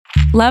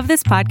Love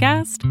this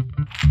podcast?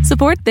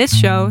 Support this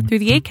show through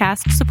the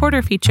Acast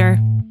supporter feature.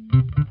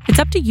 It's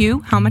up to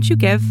you how much you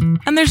give,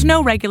 and there's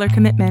no regular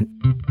commitment.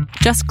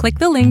 Just click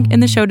the link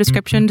in the show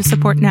description to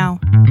support now.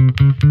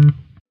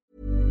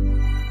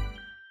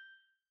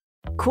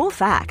 Cool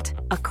fact,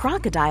 a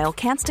crocodile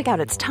can't stick out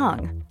its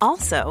tongue.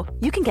 Also,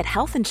 you can get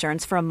health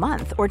insurance for a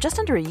month or just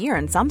under a year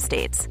in some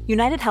states.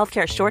 United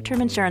Healthcare short-term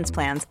insurance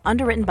plans,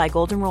 underwritten by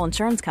Golden Rule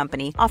Insurance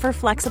Company, offer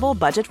flexible,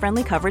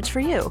 budget-friendly coverage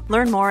for you.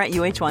 Learn more at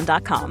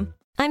uh1.com.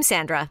 I'm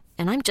Sandra,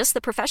 and I'm just the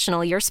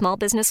professional your small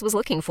business was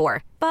looking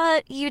for.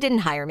 But you didn't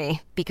hire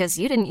me because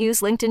you didn't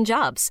use LinkedIn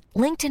Jobs.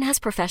 LinkedIn has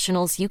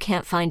professionals you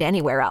can't find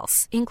anywhere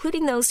else,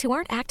 including those who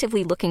aren't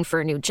actively looking for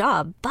a new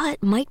job,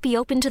 but might be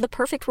open to the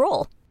perfect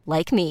role,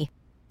 like me.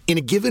 In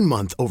a given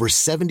month, over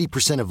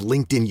 70% of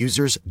LinkedIn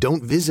users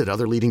don't visit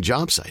other leading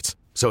job sites.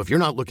 So if you're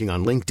not looking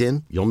on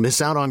LinkedIn, you'll miss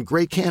out on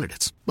great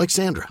candidates like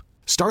Sandra.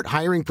 Start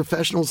hiring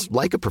professionals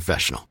like a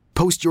professional.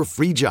 Post your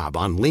free job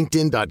on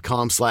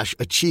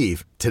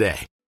linkedin.com/achieve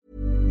today.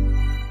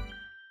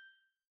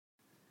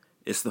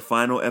 It's the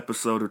final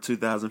episode of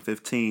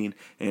 2015,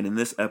 and in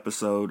this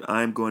episode,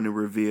 I'm going to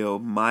reveal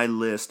my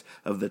list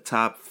of the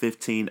top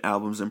 15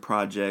 albums and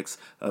projects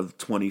of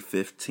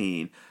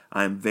 2015.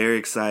 I'm very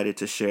excited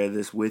to share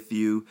this with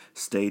you.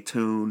 Stay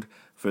tuned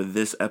for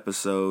this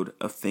episode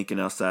of Thinking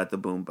Outside the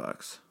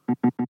Boombox.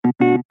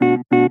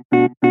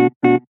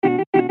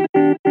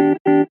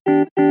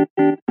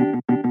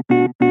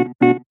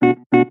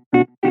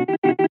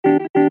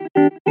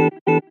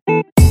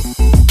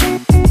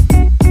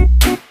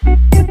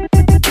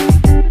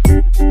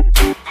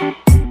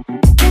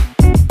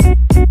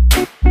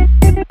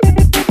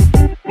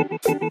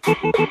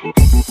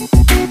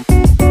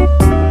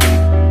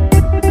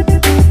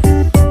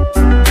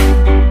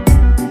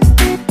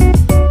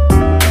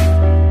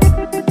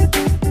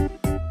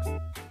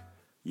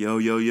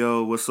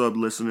 Yo, what's up,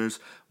 listeners?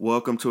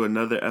 Welcome to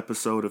another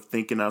episode of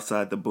Thinking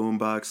Outside the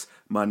Boombox.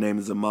 My name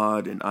is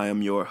Ahmad, and I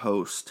am your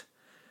host.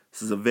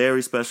 This is a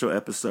very special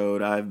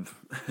episode. I've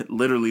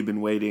literally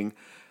been waiting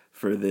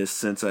for this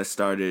since I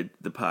started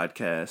the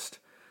podcast.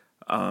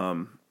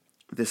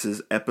 This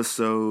is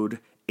episode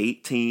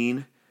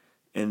 18,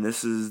 and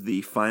this is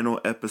the final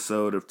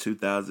episode of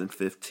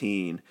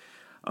 2015.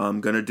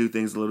 I'm going to do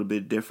things a little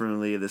bit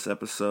differently this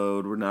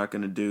episode. We're not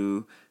going to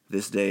do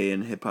This Day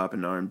in Hip Hop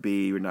and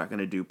R&B. We're not going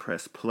to do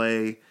Press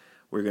Play.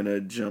 We're going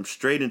to jump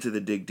straight into the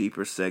Dig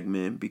Deeper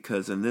segment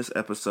because in this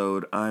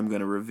episode, I'm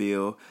going to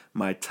reveal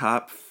my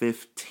top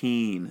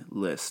 15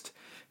 list.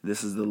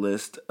 This is the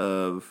list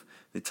of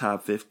the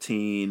top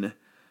 15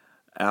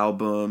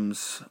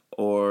 albums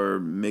or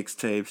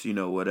mixtapes,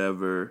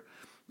 whatever.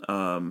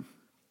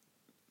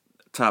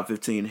 Top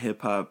 15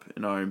 hip hop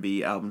and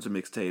R&B albums and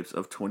mixtapes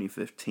of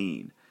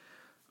 2015.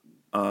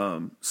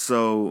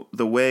 So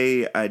the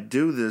way I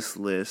do this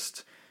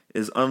list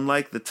is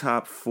unlike the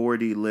top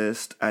 40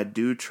 list, I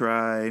do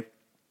try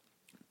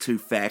to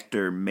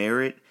factor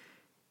merit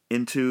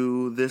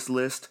into this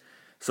list.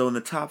 So in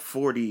the top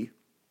 40,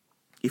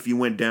 if you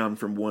went down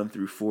from 1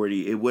 through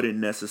 40, it wouldn't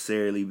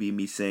necessarily be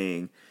me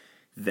saying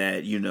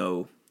that,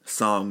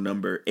 song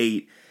number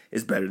 8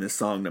 is better than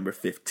song number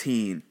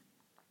 15.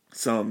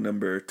 Song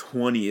number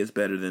 20 is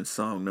better than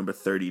song number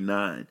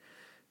 39.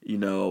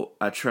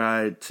 I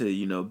tried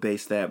to,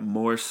 base that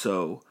more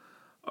so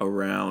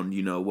around,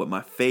 what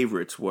my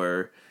favorites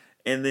were.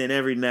 And then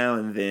every now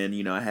and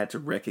then, I had to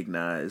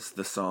recognize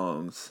the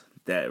songs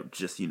that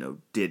just,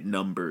 did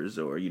numbers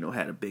or,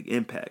 had a big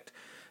impact.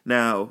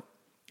 Now,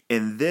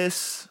 in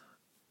this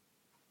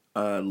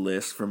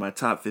list, for my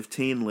top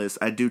 15 list,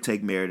 I do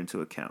take merit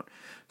into account.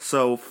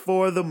 So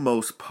for the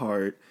most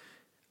part,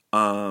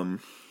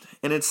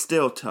 and it's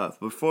still tough,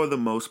 but for the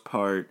most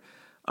part,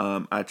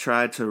 I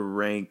tried to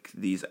rank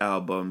these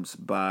albums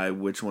by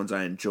which ones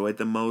I enjoyed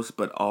the most,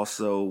 but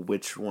also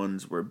which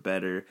ones were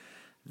better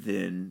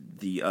than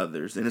the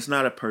others. And it's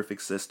not a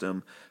perfect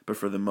system, but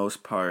for the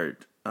most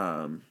part,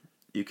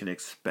 you can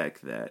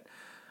expect that.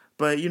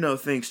 But,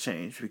 things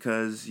change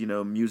because,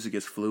 music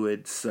is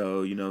fluid.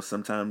 So,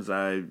 sometimes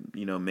I,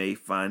 may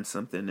find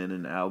something in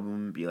an album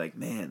and be like,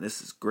 man,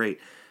 this is great.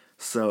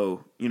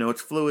 So,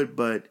 it's fluid,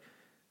 but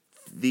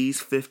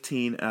these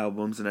 15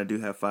 albums, and I do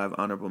have 5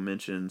 honorable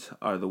mentions,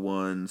 are the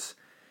ones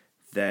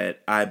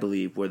that I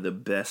believe were the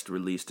best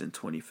released in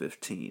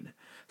 2015.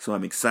 So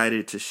I'm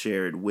excited to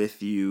share it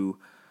with you.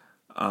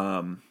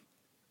 All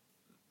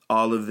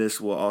of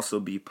this will also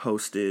be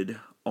posted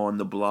on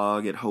the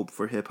blog at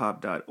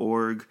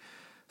hopeforhiphop.org.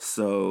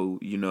 So,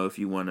 if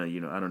you want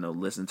to,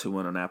 listen to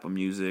one on Apple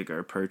Music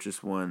or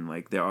purchase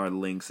one, there are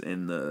links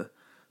in the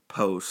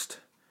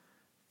post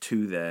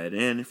to that.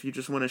 And if you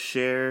just want to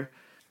share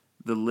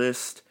the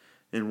list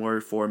in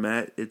word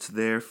format, it's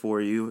there for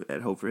you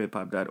at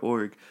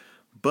hopeforhiphop.org.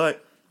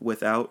 But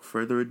without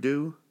further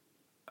ado,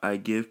 I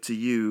give to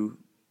you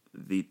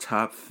the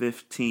top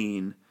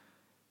 15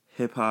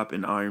 hip hop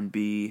and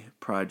R&B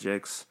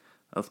projects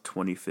of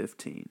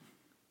 2015.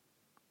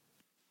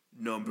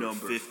 Number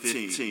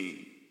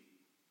 15.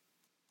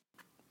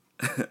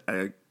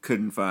 I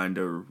couldn't find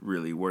a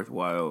really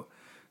worthwhile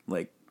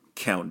like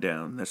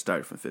countdown that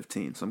started from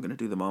 15. So I'm going to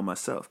do them all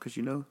myself because,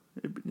 you know,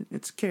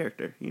 it's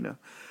character, you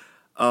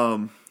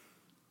know.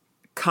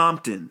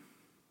 Compton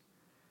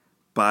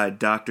by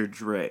Dr.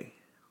 Dre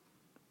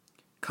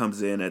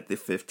comes in at the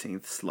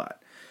 15th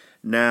slot.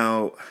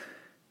 Now,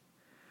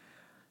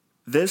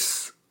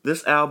 this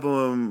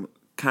album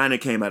kind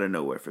of came out of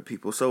nowhere for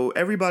people. So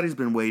everybody's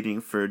been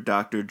waiting for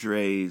Dr.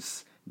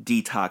 Dre's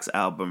Detox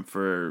album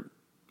for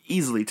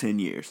easily 10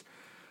 years.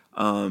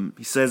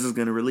 He says he's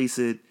going to release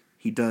it.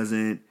 He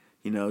doesn't.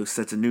 You know,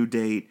 sets a new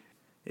date.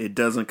 It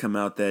doesn't come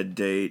out that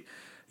date.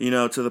 You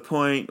know, to the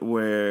point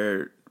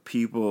where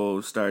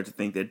people started to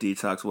think that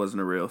Detox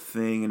wasn't a real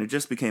thing, and it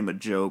just became a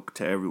joke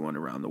to everyone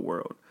around the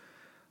world.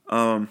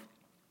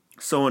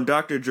 So on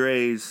Dr.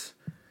 Dre's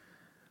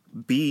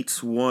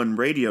Beats One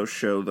radio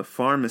show, The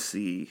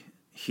Pharmacy,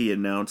 he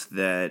announced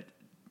that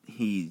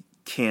he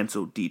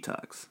canceled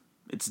Detox.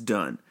 It's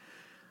done.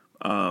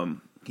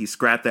 He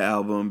scrapped the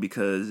album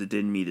because it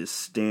didn't meet his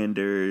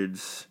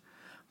standards.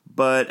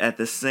 But at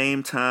the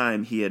same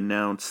time, he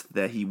announced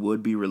that he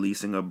would be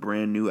releasing a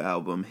brand new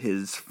album,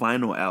 his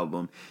final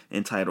album,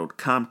 entitled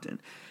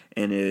Compton.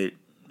 And it,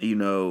 you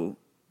know,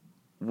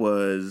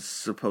 was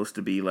supposed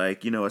to be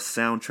like, you know, a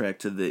soundtrack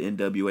to the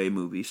NWA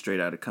movie Straight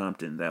Outta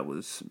Compton that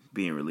was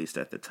being released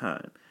at the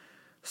time.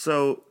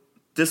 So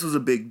this was a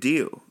big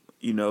deal.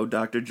 You know,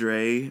 Dr.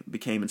 Dre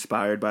became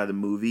inspired by the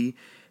movie,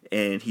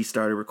 and he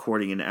started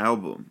recording an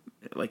album,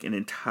 like an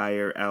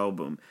entire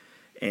album.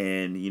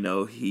 And, you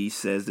know, he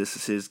says this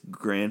is his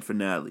grand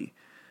finale.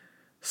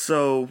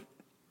 So,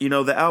 you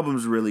know, the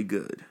album's really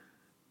good.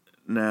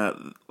 Now,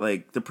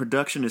 like, the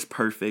production is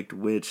perfect,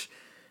 which,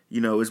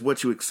 you know, is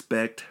what you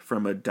expect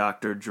from a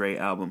Dr. Dre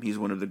album. He's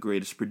one of the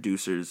greatest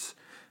producers,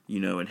 you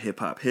know, in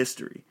hip-hop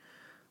history.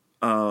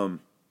 The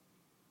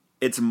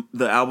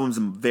album's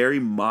very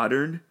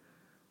modern,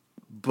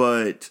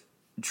 but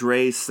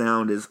Dre's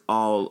sound is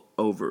all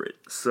over it.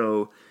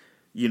 So,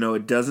 you know,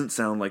 it doesn't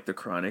sound like The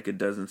Chronic. It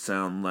doesn't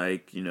sound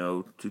like, you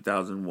know,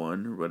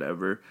 2001 or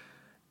whatever.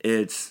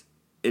 It's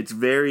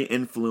very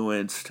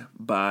influenced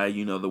by,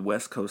 you know, the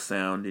West Coast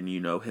sound and, you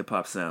know,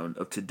 hip-hop sound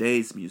of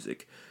today's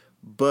music.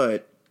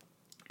 But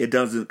it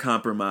doesn't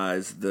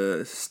compromise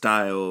the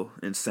style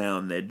and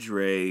sound that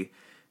Dre,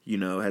 you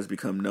know, has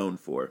become known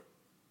for.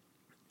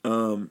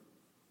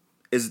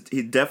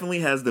 He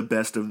definitely has the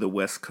best of the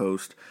West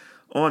Coast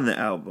on the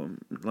album.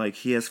 Like,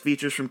 he has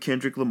features from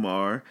Kendrick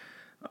Lamar,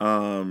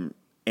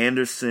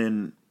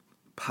 Anderson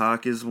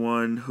 .Paak is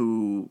one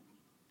who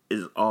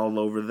is all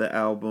over the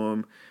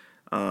album.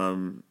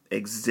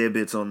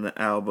 Exhibits on the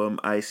album,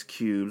 Ice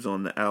Cube's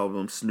on the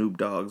album, Snoop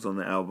Dogg's on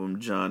the album,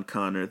 John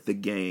Connor, The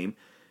Game.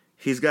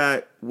 He's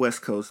got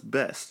West Coast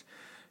best,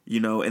 you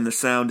know, and the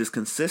sound is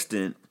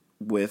consistent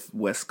with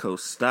West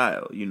Coast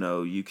style. You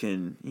know, you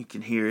can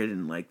hear it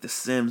in like The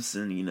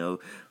Simpsons, you know,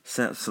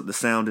 the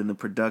sound in the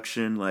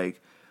production.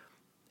 Like,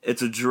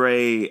 it's a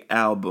Dre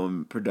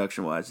album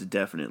production wise,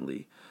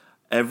 definitely.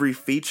 Every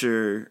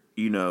feature,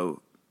 you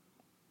know,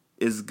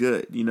 is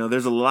good. You know,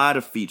 there's a lot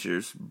of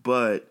features,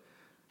 but,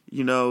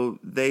 you know,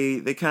 they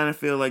kind of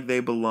feel like they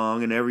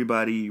belong, and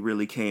everybody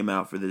really came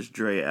out for this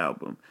Dre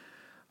album.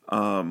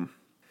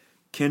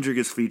 Kendrick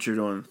is featured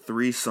on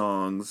 3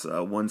 songs.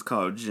 One's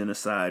called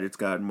Genocide. It's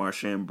got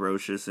Marsha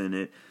Ambrosius in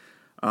it,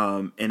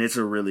 and it's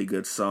a really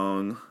good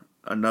song.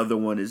 Another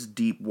one is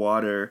Deep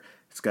Water.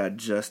 It's got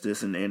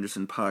Justice and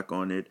Anderson .Paak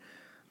on it.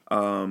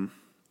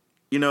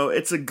 You know,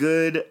 it's a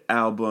good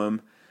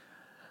album.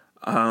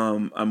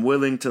 I'm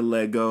willing to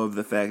let go of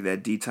the fact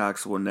that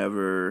Detox will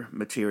never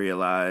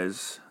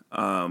materialize,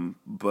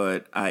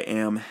 but I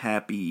am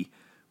happy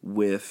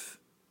with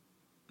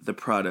the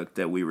product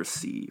that we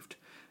received.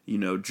 You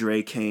know,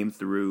 Dre came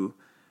through.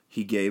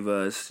 He gave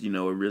us, you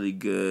know, a really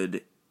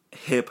good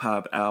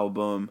hip-hop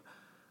album,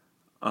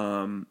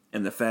 and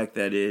the fact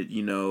that it,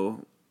 you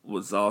know,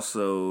 was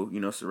also, you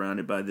know,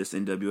 surrounded by this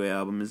NWA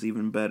album is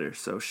even better.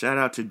 So shout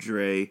out to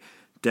Dre.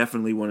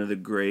 Definitely one of the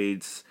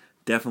greats.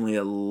 Definitely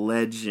a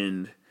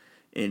legend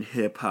in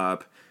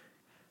hip-hop.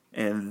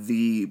 And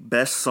the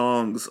best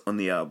songs on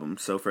the album.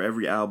 So for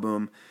every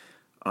album,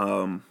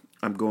 I'm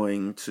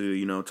going to,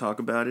 you know, talk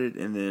about it.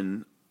 And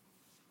then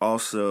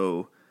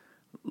also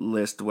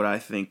list what I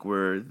think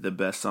were the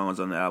best songs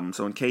on the album.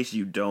 So in case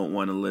you don't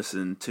want to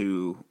listen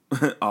to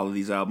all of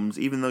these albums,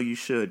 even though you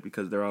should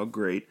because they're all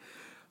great,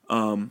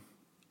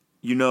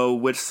 you know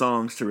which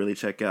songs to really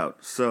check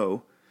out.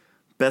 So,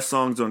 best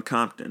songs on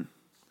Compton.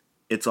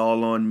 It's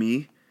All on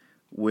Me,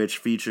 which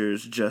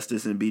features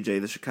Justice and BJ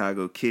the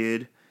Chicago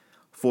Kid.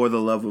 For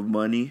the Love of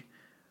Money,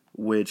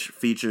 which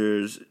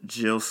features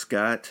Jill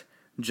Scott,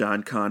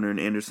 John Connor, and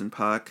Anderson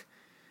 .Paak.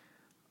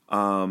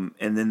 And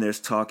then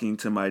there's Talking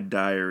to My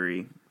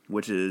Diary,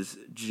 which is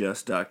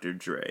just Dr.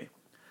 Dre.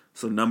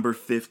 So number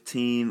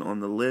 15 on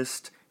the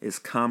list is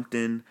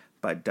Compton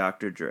by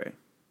Dr. Dre.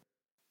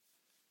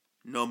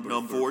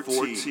 Number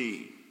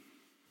 14.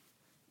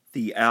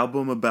 The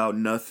Album About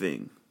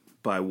Nothing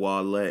by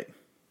Wale.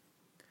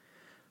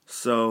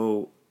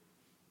 So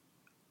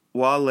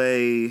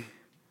Wale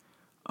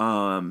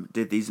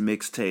did these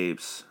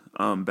mixtapes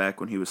back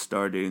when he was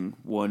starting.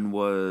 One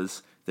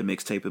was the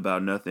mixtape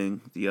About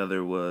Nothing. The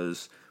other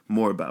was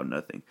More About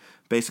Nothing.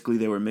 Basically,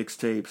 they were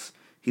mixtapes.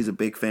 He's a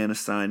big fan of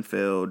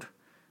Seinfeld.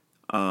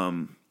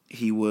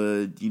 He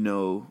would,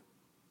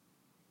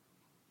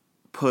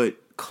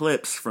 put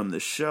clips from the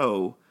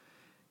show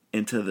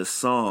into the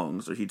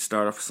songs, or he'd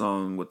start off a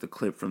song with the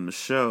clip from the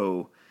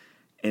show,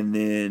 and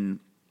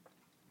then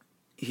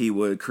he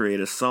would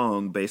create a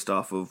song based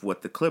off of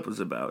what the clip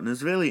was about. And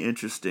it's really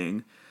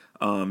interesting,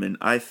 and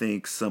I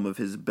think some of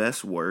his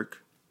best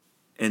work.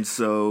 And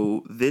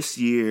so this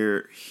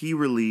year, he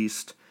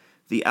released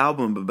the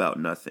album About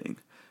Nothing.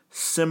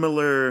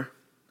 Similar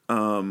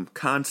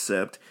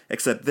concept,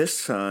 except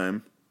this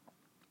time,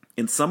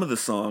 in some of the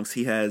songs,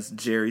 he has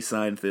Jerry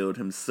Seinfeld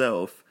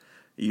himself,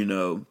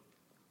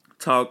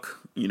 talk,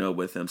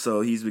 with him.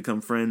 So he's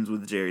become friends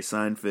with Jerry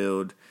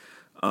Seinfeld,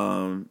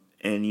 and,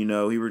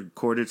 he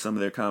recorded some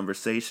of their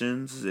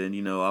conversations,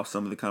 and, off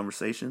some of the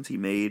conversations, he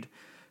made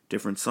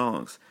different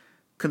songs.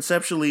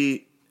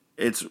 Conceptually,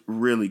 it's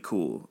really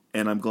cool,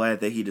 and I'm glad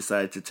that he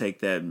decided to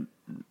take that,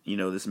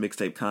 this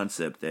mixtape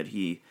concept that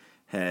he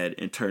had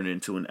and turn it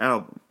into an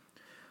album.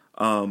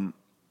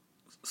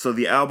 So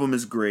the album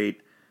is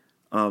great.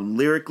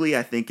 Lyrically,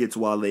 I think it's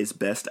Wale's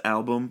best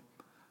album.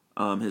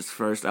 His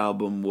first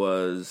album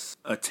was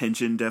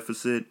Attention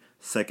Deficit.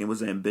 Second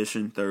was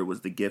Ambition. Third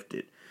was The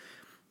Gifted.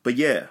 But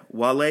yeah,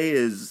 Wale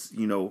is,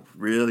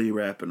 really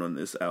rapping on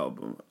this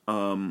album.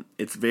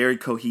 It's very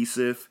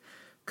cohesive.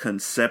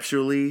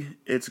 Conceptually,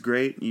 it's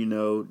great.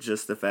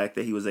 Just the fact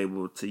that he was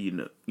able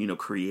to,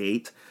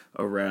 create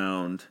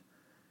around,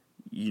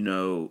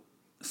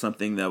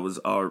 something that was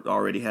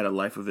already had a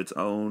life of its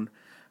own.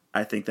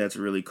 I think that's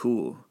really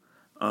cool.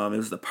 It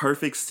was the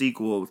perfect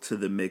sequel to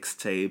the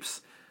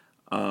mixtapes.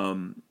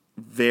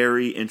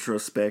 Very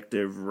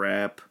introspective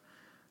rap.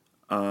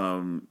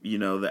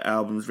 The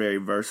album's very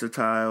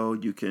versatile.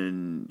 You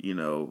can,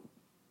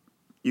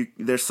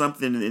 there's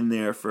something in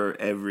there for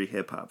every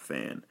hip hop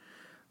fan.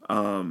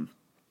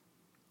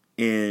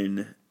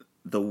 In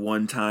the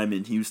one time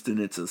in Houston,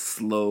 it's a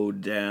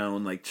slowed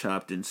down, like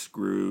Chopped and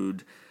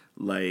Screwed,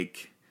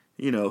 like,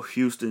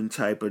 Houston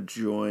type of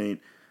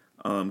joint.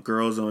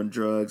 Girls on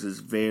Drugs is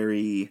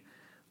very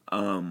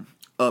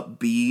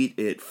upbeat.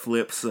 It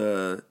flips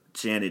a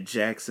Janet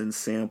Jackson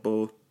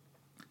sample.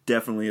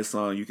 Definitely a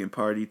song you can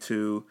party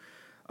to.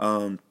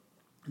 The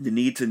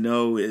Need to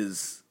Know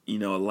is, a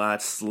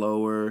lot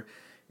slower.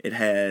 It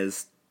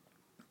has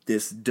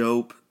this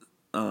dope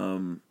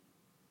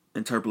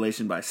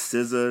interpolation by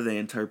SZA. They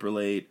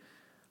interpolate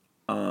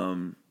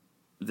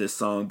this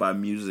song by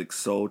Music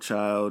Soul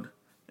Child.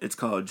 It's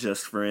called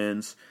Just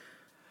Friends.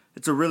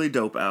 It's a really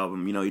dope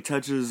album. He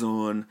touches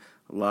on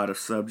a lot of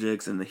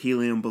subjects. In the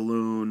Helium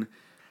Balloon,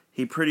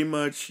 he pretty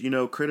much,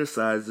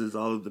 criticizes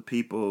all of the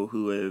people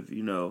who have,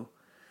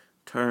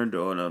 turned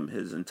on him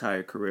his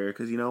entire career.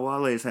 Because,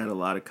 Wale's had a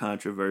lot of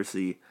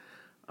controversy,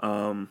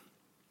 saying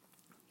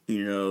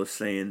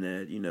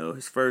that,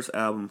 his first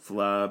album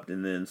flopped.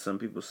 And then some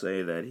people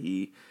say that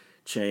he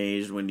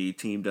changed when he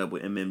teamed up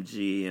with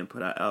MMG and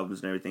put out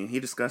albums and everything.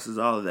 He discusses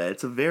all of that.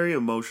 It's a very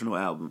emotional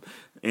album.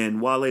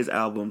 And Wale's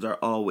albums are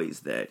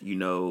always that.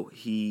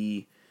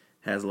 He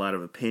has a lot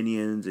of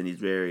opinions and he's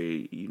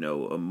very,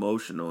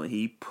 emotional. And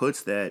he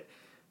puts that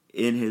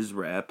in his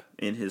rap,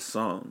 in his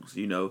songs,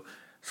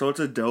 So it's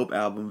a dope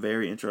album,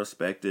 very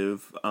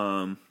introspective.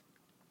 I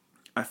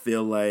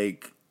feel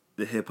like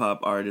the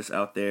hip-hop artists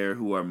out there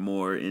who are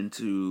more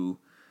into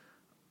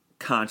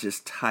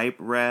conscious type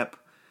rap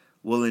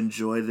will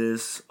enjoy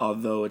this,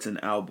 although it's an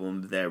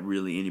album that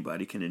really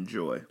anybody can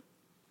enjoy.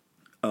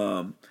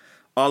 All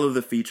of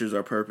the features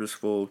are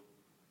purposeful.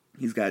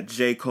 He's got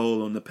J.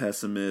 Cole on The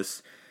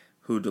Pessimist,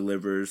 who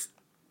delivers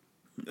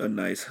a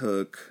nice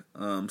hook.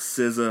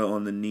 SZA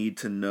on The Need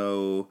to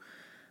Know.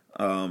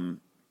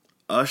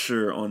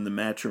 Usher on The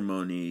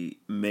Matrimony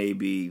may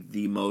be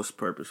the most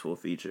purposeful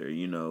feature,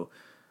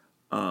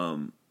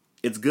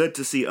 It's good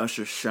to see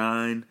Usher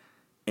shine,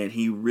 and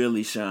he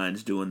really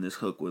shines doing this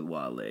hook with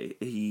Wale.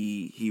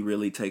 He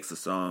really takes the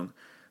song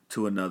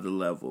to another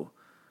level.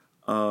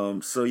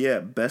 So yeah,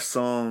 best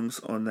songs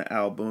on the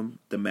album: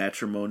 The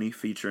Matrimony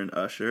featuring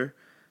Usher,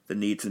 The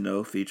Need to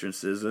Know featuring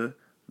SZA,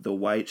 The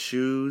White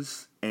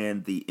Shoes,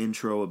 and the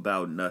intro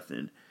About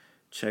Nothing.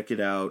 Check it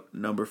out.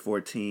 Number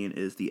 14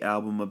 is the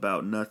album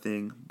About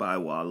Nothing by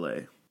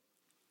Wale.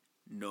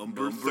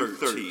 Number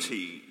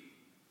 13.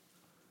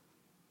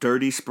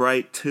 Dirty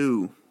Sprite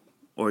 2,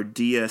 or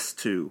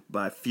DS2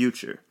 by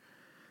Future.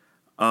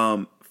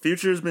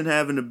 Future's been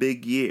having a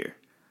big year.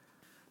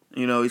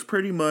 He's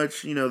pretty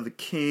much, the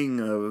king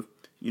of,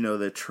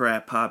 the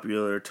trap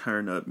popular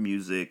turn-up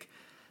music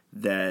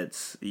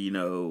that's,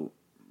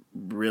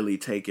 really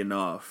taken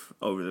off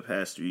over the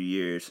past few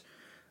years.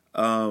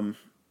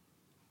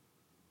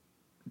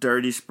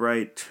 Dirty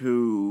Sprite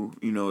 2,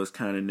 is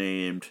kind of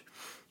named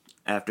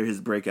after his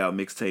breakout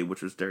mixtape,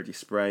 which was Dirty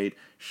Sprite.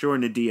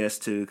 Shortened to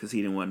DS2 because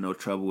he didn't want no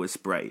trouble with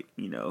Sprite.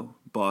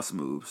 Boss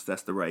moves.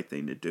 That's the right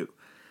thing to do.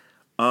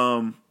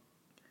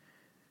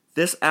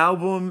 This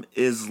album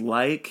is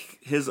like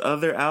his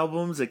other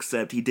albums,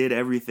 except he did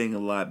everything a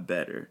lot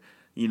better.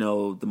 You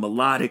know, the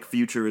melodic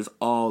Future is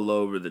all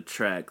over the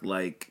track.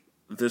 Like,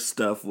 this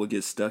stuff will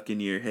get stuck in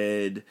your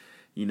head,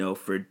 you know,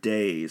 for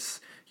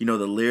days. You know,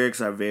 the lyrics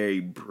are very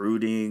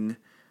brooding,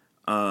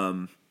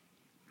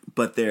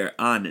 but they're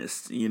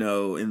honest. You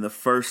know, in the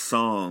first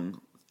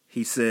song,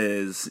 he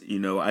says, you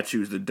know, I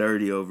choose the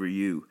dirty over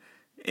you.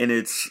 And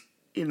it's,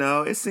 you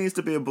know, it seems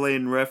to be a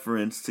blatant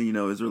reference to, you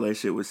know, his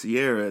relationship with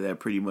Sierra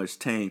that pretty much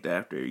tanked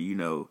after, you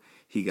know,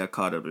 he got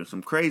caught up in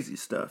some crazy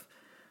stuff.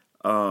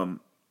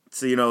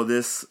 So, you know,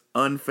 this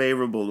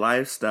unfavorable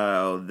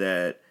lifestyle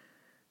that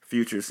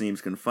Future seems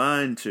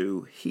confined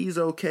to, he's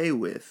okay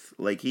with.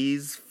 Like,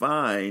 he's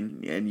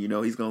fine, and, you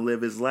know, he's going to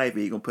live his life,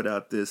 and he's going to put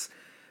out this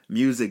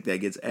music that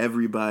gets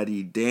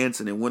everybody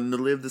dancing and wanting to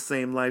live the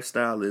same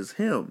lifestyle as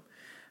him.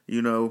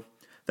 You know,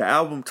 the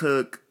album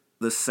took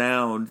the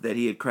sound that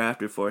he had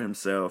crafted for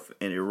himself,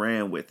 and it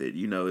ran with it.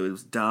 You know, it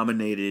was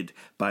dominated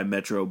by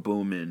Metro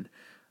Boomin,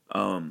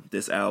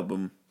 this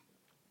album,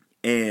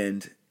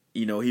 and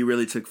you know, he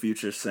really took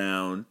Future's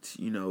sound,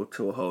 you know,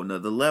 to a whole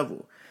nother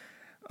level.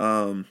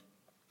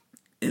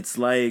 It's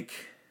like,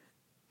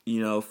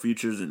 you know,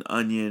 Future's an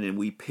onion and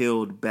we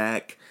peeled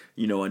back,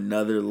 you know,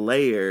 another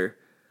layer,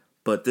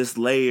 but this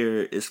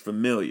layer is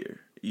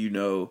familiar, you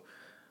know,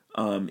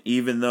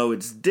 even though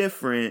it's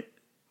different,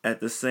 at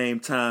the same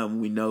time,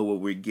 we know what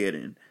we're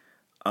getting.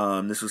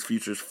 This was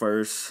Future's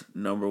first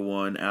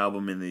 #1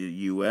 album in the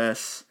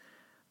U.S.,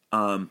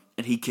 and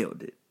he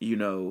killed it, you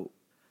know.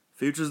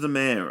 Future's the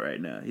man right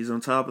now. He's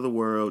on top of the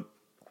world.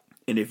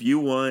 And if you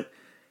want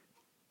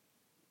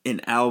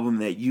an album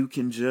that you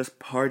can just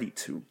party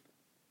to,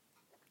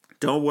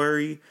 don't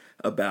worry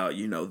about,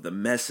 you know, the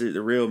message,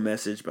 the real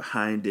message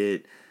behind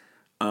it.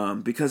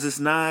 Because it's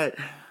not,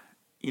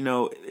 you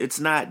know, it's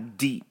not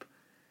deep.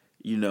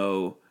 You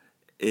know,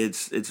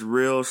 it's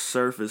real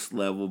surface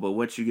level, but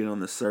what you get on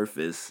the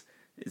surface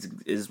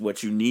is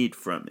what you need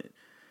from it.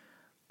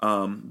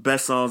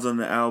 Best songs on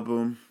the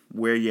album: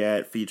 Where You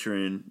At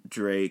featuring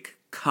Drake,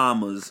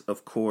 Commas,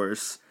 of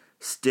course,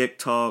 Stick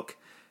Talk,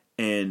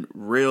 and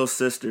Real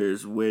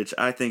Sisters, which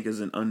I think is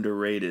an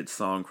underrated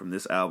song from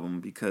this album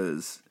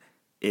because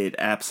it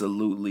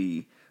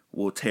absolutely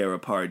will tear a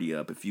party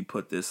up if you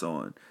put this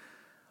on.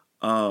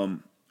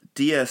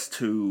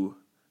 DS2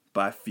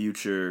 by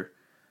Future,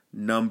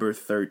 number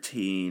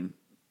 13.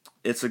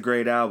 It's a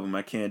great album.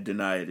 I can't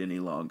deny it any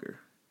longer.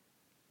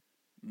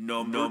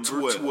 Number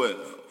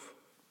 12.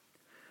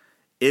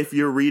 If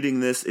You're Reading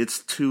This, It's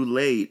Too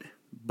Late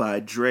by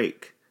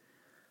Drake.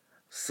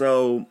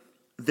 So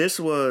this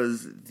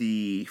was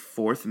the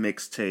 4th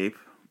mixtape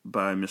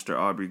by Mr.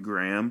 Aubrey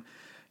Graham.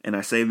 And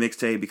I say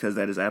mixtape because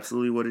that is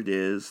absolutely what it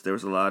is. There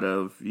was a lot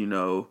of, you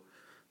know,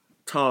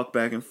 talk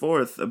back and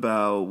forth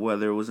about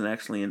whether it was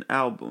actually an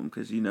album.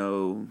 Because, you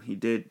know, he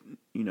did,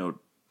 you know,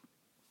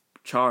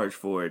 charge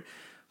for it.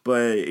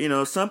 But, you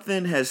know,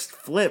 something has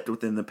flipped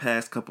within the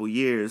past couple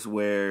years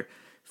where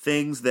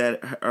things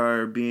that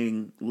are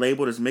being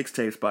labeled as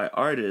mixtapes by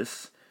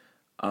artists,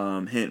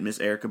 hint Miss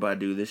Erykah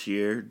Badu this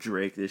year,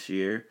 Drake this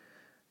year,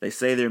 they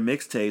say they're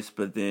mixtapes,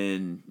 but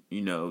then,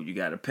 you know, you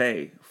got to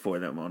pay for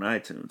them on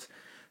iTunes.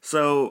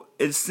 So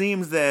it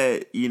seems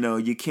that, you know,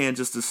 you can't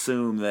just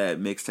assume that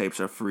mixtapes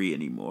are free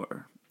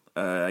anymore.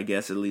 I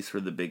guess at least for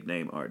the big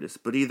name artists.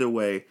 But either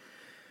way,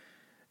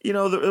 you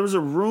know, there was a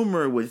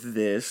rumor with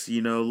this.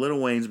 You know, Lil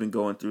Wayne's been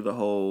going through the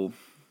whole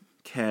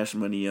Cash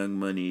Money, Young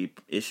Money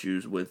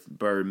issues with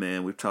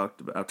Birdman.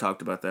 I've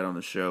talked about that on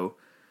the show.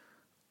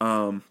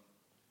 The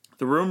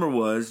rumor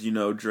was, you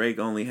know, Drake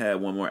only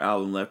had one more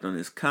album left on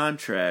his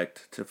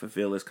contract to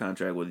fulfill his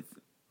contract with,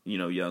 you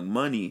know, Young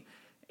Money,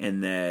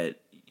 and that,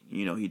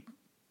 you know, he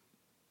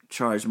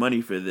charged money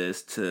for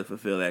this to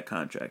fulfill that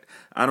contract.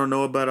 I don't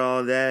know about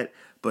all that,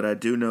 but I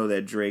do know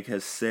that Drake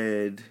has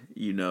said,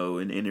 you know,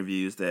 in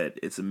interviews that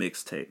it's a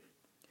mixtape.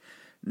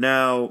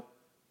 Now,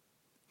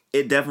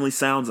 it definitely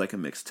sounds like a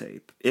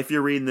mixtape. If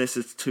You're Reading This,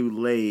 It's Too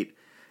Late.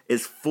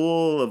 It's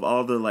full of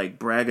all the, like,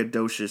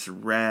 braggadocious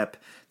rap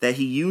that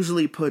he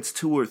usually puts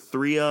 2 or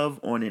 3 of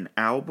on an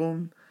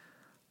album.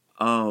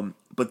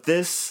 But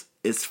this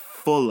is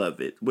full of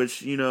it,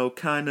 which, you know,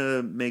 kind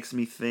of makes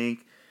me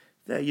think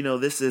that, you know,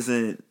 this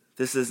isn't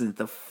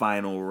the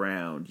final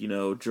round. You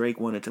know, Drake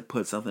wanted to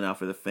put something out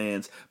for the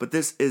fans, but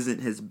this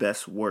isn't his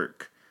best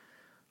work.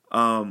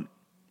 You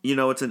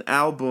know, it's an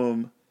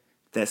album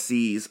that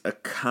sees a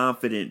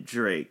confident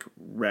Drake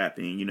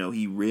rapping. You know,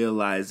 he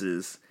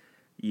realizes,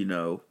 you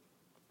know,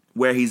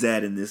 where he's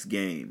at in this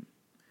game.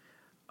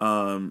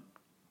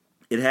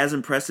 It has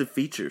impressive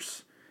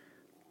features.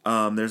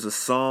 There's a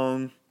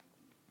song,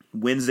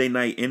 Wednesday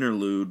Night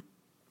Interlude,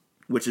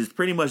 which is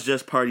pretty much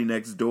just Party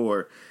Next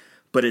Door,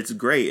 but it's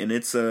great, and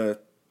it's a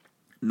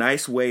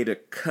nice way to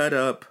cut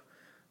up,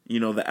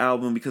 you know, the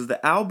album, because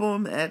the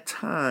album at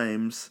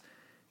times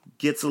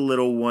gets a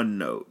little one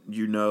note.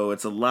 You know,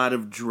 it's a lot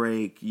of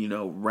Drake, you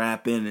know,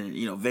 rapping and,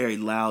 you know, very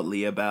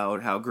loudly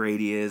about how great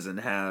he is and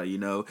how, you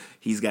know,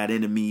 he's got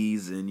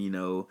enemies and, you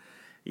know,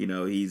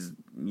 He's,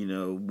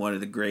 one of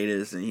the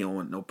greatest and he don't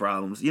want no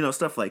problems,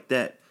 stuff like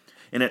that.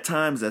 And at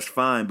times that's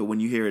fine, but when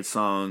you hear it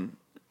song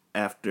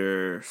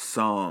after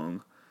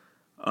song,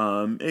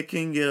 it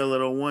can get a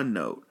little one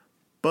note.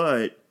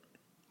 But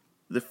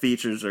the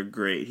features are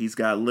great. He's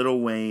got Lil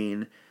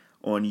Wayne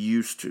on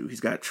Used To. He's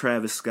got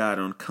Travis Scott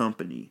on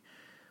Company.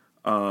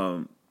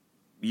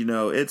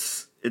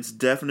 It's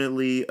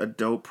definitely a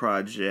dope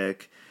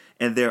project.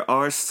 And there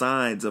are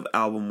signs of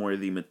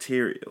album-worthy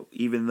material.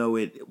 Even though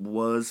it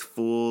was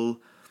full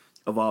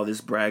of all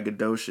this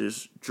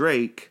braggadocious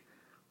Drake,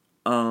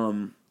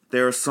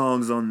 there are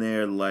songs on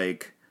there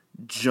like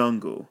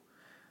Jungle.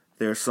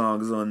 There are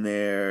songs on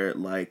there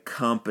like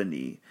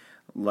Company,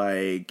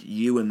 like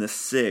You and the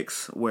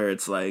Six, where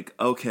it's like,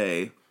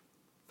 okay,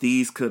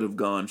 these could have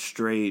gone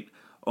straight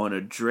on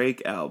a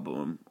Drake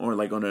album or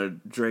like on a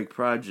Drake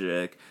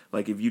project.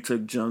 Like if you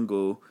took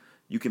Jungle,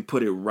 you can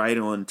put it right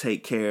on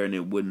Take Care and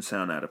it wouldn't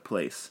sound out of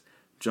place.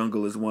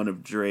 Jungle is one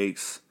of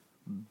Drake's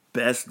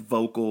best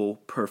vocal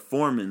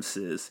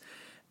performances,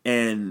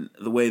 and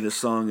the way the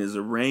song is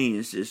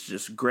arranged is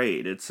just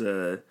great. It's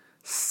a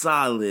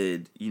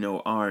solid,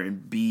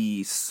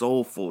 R&B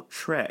soulful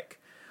track,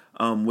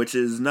 which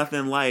is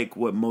nothing like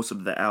what most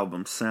of the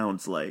album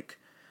sounds like.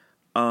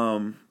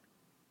 With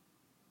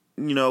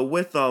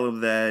all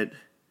of that,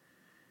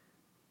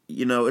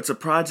 it's a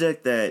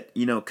project that,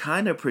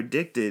 kind of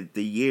predicted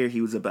the year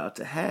he was about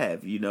to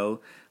have,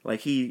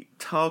 like he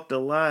talked a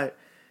lot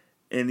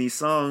in these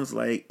songs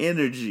like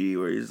Energy,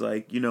 where he's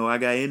like, I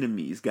got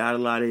enemies, got a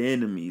lot of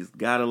enemies,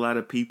 got a lot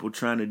of people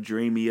trying to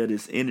drain me of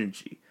this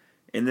energy.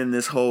 And then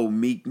this whole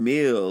Meek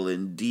Mill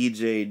and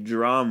DJ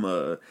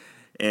Drama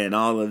and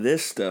all of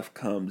this stuff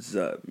comes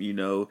up,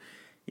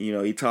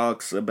 he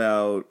talks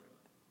about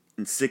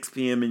 6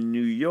 p.m. in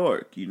New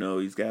York,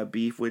 he's got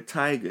beef with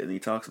Tyga, and he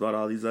talks about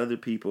all these other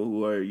people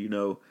who are,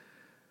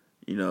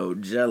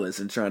 jealous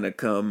and trying to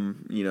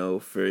come,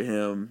 for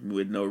him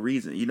with no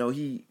reason.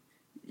 He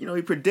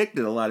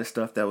predicted a lot of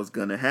stuff that was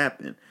gonna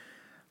happen.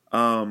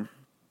 Through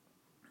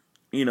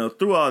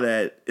all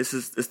that,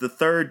 it's the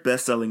third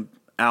best-selling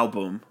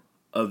album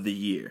of the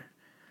year.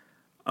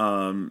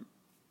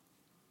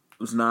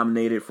 Was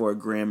nominated for a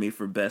Grammy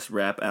for Best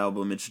Rap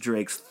Album. It's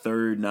Drake's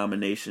third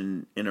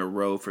nomination in a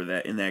row for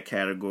that in that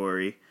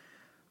category.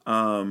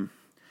 It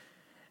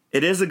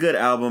is a good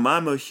album.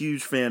 I'm a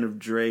huge fan of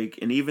Drake,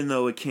 and even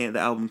though the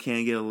album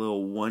can get a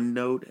little one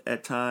note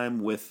at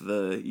time with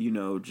the,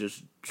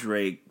 just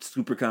Drake,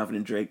 super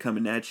confident Drake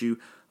coming at you,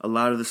 a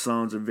lot of the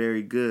songs are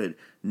very good.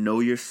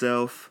 Know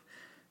Yourself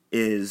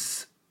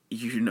is,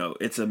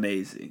 it's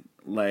amazing.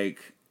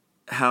 Like,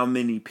 how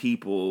many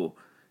people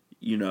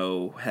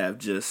have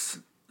just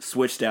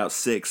switched out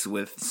 6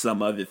 with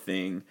some other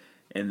thing,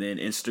 and then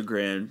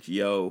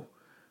Instagram,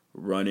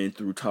 running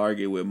through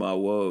Target with my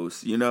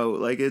woes.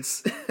 Like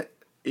it's,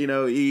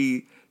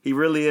 he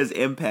really is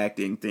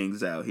impacting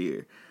things out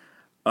here.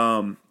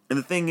 And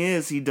the thing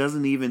is, he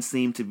doesn't even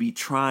seem to be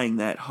trying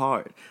that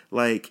hard.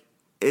 Like,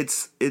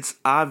 it's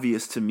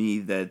obvious to me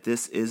that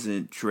this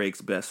isn't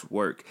Drake's best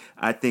work.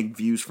 I think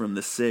Views from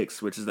the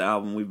Six, which is the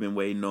album we've been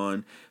waiting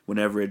on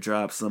whenever it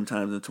drops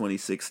sometimes in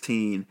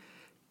 2016,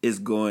 is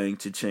going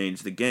to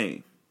change the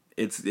game.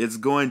 It's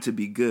going to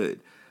be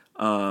good.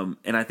 And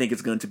I think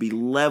it's going to be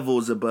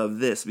levels above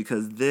this,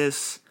 because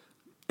this,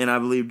 and I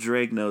believe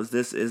Drake knows,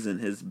 this isn't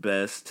his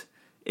best.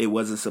 It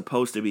wasn't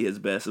supposed to be his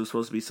best. It was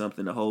supposed to be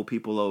something to hold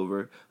people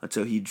over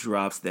until he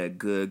drops that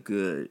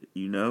good.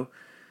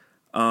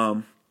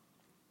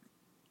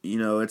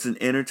 It's an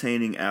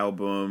entertaining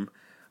album.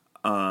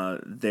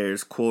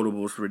 There's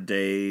quotables for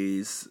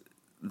days.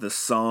 The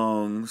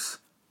songs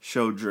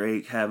show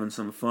Drake having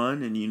some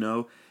fun, and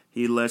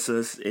he lets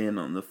us in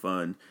on the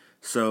fun.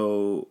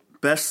 So,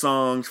 best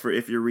songs for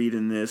If You're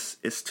Reading This,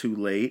 It's Too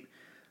Late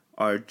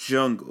are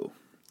Jungle,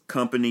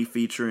 Company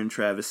featuring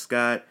Travis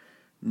Scott,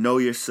 Know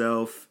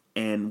Yourself,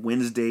 and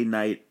Wednesday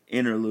Night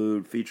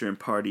Interlude featuring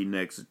Party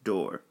Next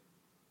Door.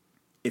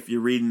 If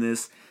You're Reading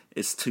This,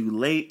 It's Too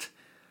Late.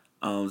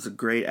 It's a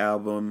great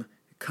album.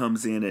 It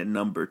comes in at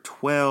number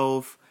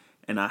 12,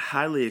 and I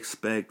highly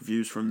expect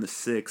Views from the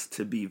Six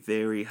to be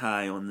very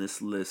high on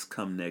this list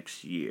come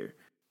next year.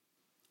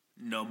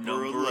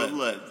 Number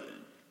 11.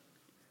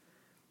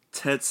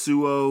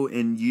 Tetsuo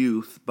and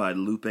Youth by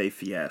Lupe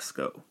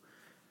Fiasco.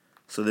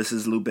 So this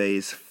is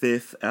Lupe's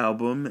 5th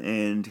album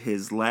and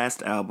his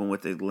last album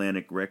with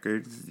Atlantic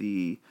Records,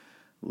 the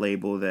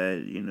label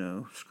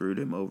that, screwed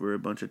him over a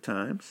bunch of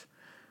times.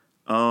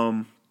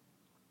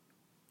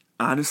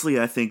 Honestly,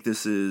 I think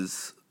this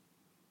is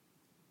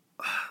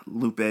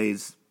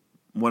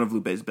one of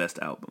Lupe's best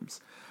albums.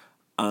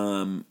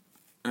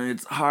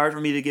 It's hard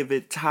for me to give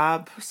it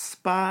top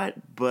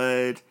spot,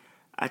 but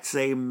I'd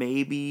say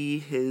maybe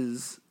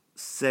his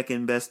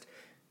second best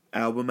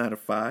album out of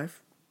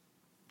 5.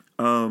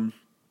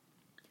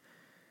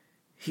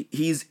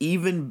 He's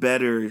even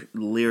better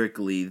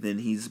lyrically than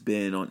he's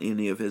been on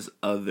any of his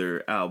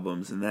other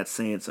albums, and that's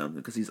saying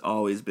something, because he's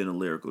always been a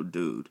lyrical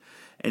dude.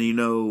 And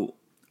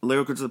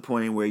lyrical to the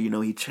point where,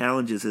 he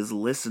challenges his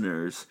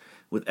listeners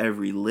with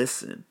every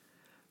listen.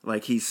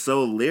 Like, he's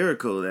so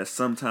lyrical that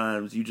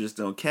sometimes you just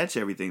don't catch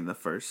everything the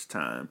first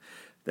time.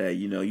 That,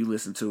 you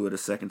listen to it a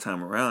second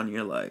time around, and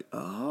you're like,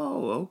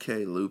 oh,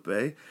 okay,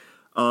 Lupe.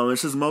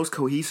 It's his most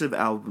cohesive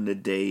album to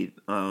date.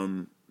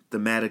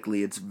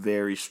 Thematically, it's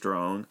very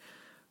strong.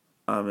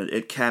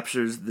 It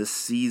captures the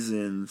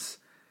seasons.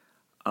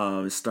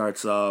 It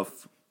starts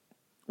off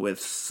with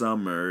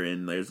summer,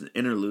 and there's an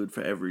interlude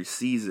for every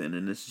season,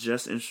 and it's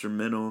just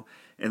instrumental,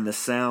 and the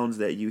sounds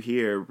that you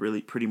hear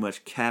really pretty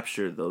much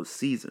capture those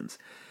seasons.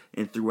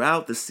 And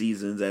throughout the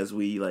seasons, as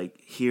we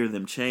hear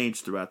them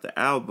change throughout the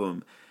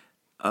album,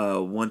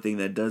 one thing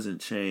that doesn't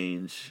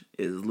change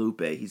is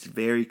Lupe. He's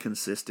very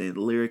consistent,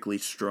 lyrically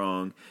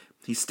strong.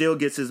 He still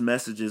gets his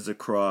messages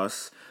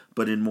across,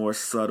 but in more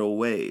subtle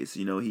ways.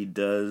 He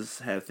does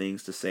have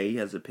things to say. He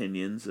has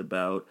opinions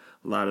about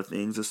a lot of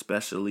things,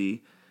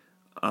 especially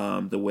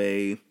the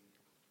way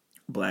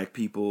black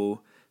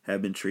people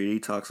have been treated. He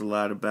talks a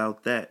lot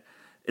about that.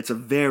 It's a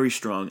very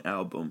strong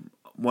album.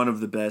 One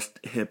of the best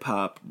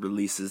hip-hop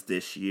releases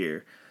this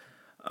year.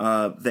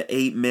 The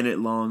 8-minute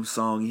long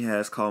song he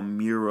has called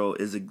Mural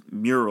is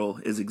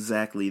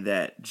exactly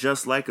that.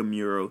 Just like a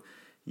mural,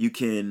 you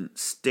can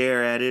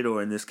stare at it,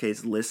 or in this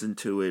case, listen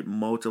to it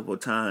multiple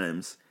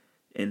times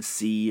and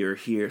see or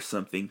hear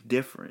something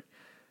different.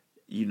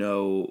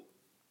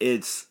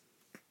 It's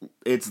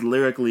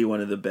lyrically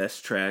one of the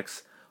best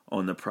tracks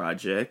on the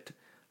project.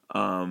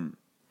 In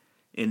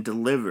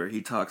Deliver,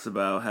 he talks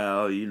about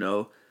how,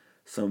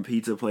 some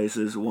pizza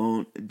places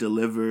won't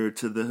deliver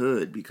to the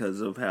hood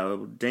because of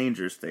how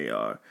dangerous they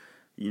are.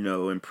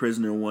 In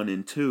Prisoner 1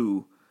 and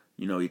 2,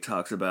 he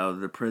talks about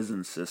the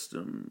prison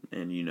system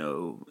and,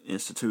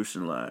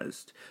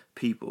 institutionalized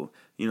people.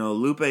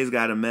 Lupe's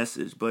got a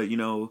message, but, he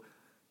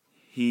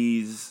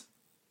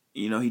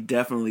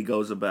definitely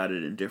goes about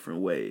it in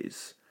different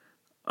ways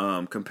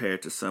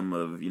compared to some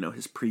of,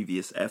 his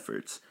previous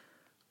efforts.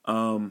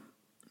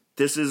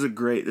 This is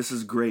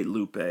great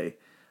Lupe.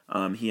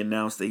 He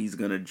announced that he's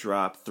going to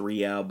drop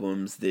 3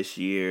 albums this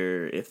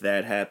year. If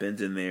that happens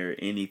and they're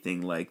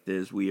anything like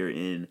this, we are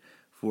in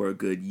for a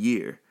good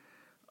year.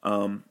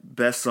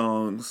 Best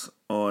songs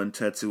on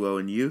Tetsuo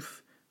and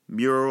Youth: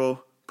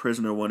 Mural,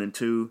 Prisoner 1 and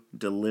 2,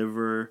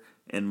 Deliver,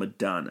 and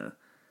Madonna.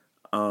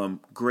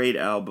 Great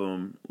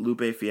album.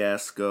 Lupe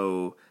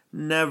Fiasco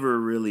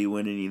never really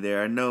went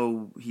anywhere. I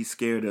know he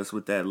scared us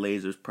with that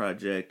Lasers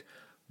project,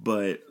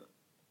 but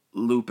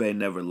Lupe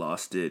never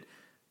lost it.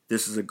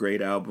 This is a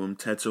great album.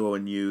 Tetsuo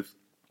and Youth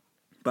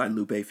by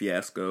Lupe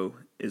Fiasco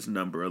is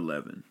number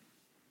 11.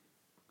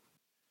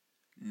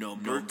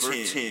 Number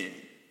 10.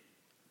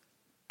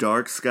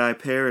 Dark Sky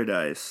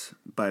Paradise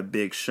by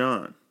Big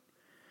Sean.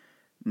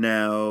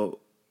 Now,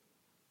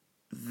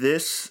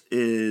 this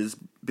is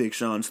Big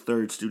Sean's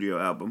 3rd studio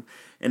album,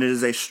 and it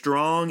is a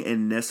strong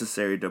and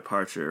necessary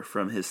departure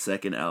from his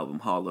 2nd album,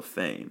 Hall of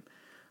Fame.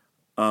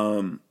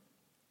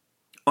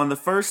 On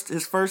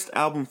his first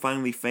album,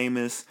 Finally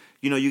Famous,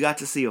 you got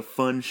to see a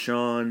fun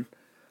Sean,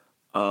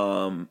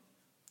 one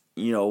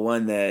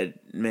that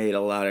made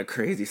a lot of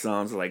crazy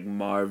songs like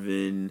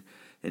Marvin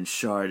and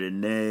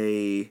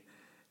Chardonnay.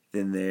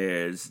 Then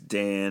there's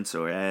Dance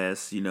or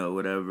Ass,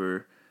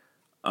 whatever.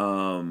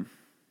 It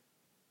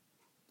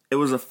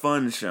was a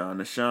fun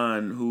Sean, a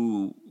Sean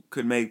who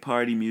could make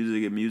party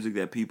music and music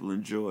that people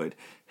enjoyed.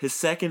 His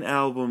 2nd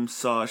album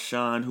saw a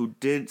Sean who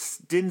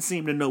didn't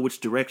seem to know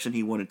which direction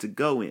he wanted to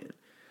go in.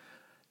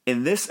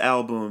 In this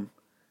album,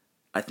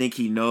 I think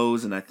he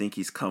knows and I think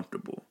he's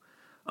comfortable.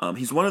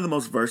 He's one of the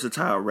most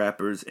versatile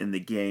rappers in the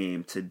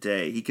game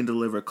today. He can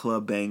deliver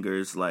club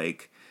bangers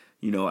like,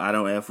 I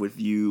Don't F With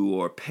You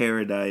or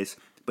Paradise,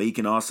 but he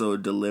can also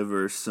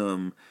deliver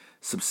some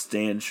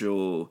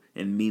substantial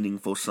and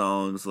meaningful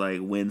songs like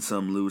Win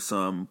Some, Lose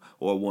Some,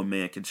 or One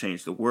Man Can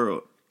Change the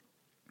World.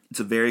 It's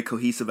a very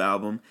cohesive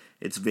album.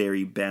 It's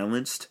very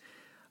balanced.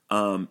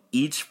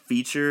 Each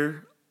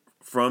feature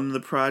from the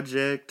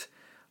project,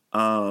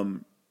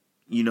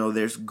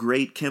 there's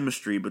great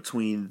chemistry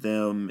between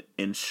them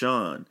and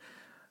Sean.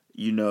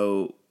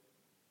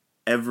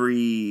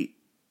 Every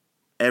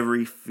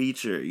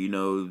feature,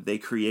 they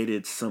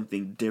created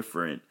something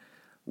different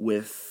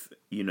with,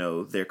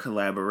 their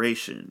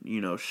collaboration.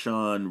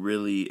 Sean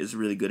is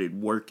really good at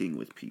working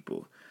with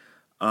people.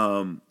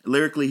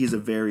 Lyrically, he's a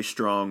very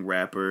strong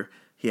rapper.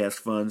 He has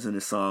funs in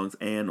his songs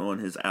and on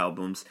his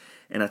albums.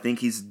 And I think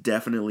he's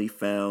definitely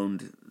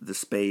found the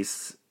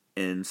space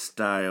and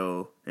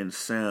style and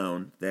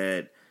sound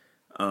that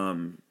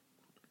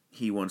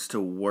he wants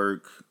to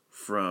work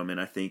from, and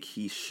I think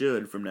he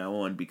should from now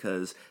on,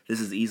 because this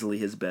is easily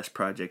his best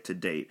project to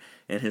date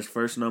and his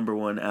first number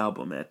 1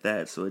 album at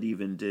that, so it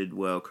even did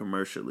well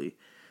commercially.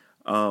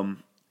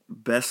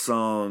 Best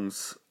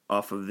songs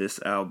off of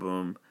this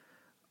album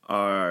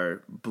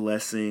are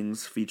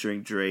Blessings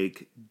featuring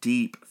Drake,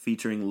 Deep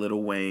featuring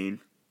Lil Wayne,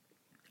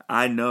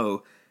 I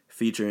Know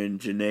featuring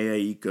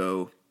Jhené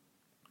Aiko,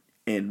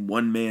 and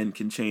One Man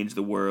Can Change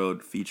the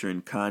World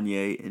featuring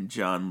Kanye and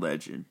John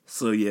Legend.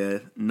 So yeah,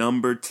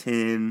 number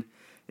 10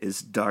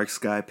 is Dark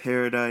Sky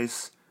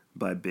Paradise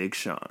by Big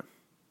Sean.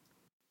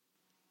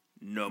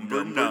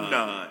 Number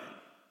 9.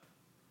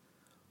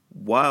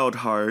 Wild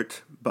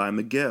Heart by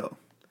Miguel.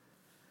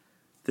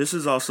 This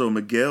is also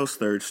Miguel's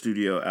third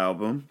studio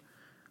album.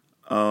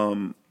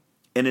 And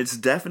it's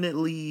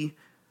definitely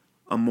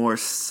a more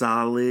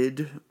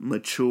solid,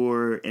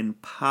 mature,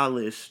 and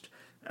polished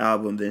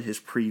album than his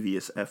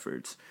previous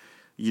efforts.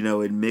 You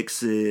know, it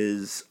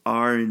mixes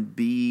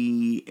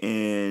R&B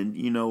and,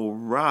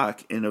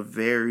 rock in a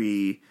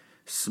very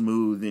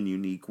smooth and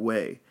unique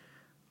way.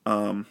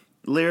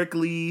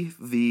 Lyrically,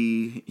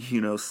 the,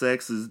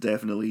 sex is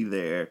definitely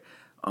there.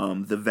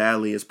 The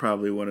Valley is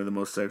probably one of the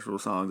most sexual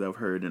songs I've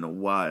heard in a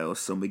while,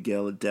 so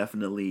Miguel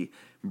definitely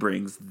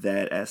brings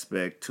that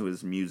aspect to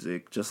his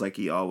music, just like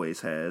he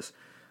always has.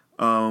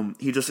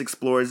 He just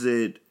explores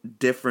it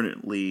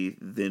differently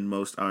than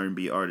most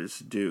R&B artists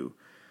do.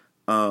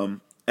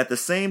 At the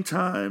same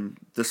time,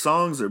 the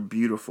songs are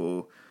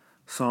beautiful.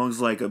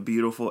 Songs like A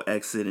Beautiful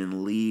Exit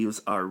and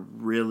Leaves are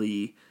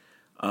really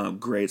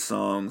great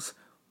songs.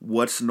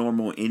 What's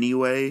Normal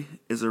Anyway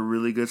is a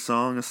really good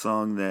song, a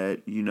song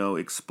that,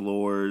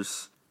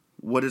 explores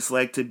what it's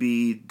like to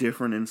be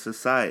different in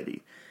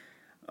society.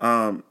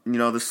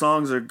 The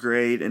songs are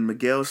great, and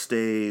Miguel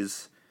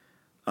stays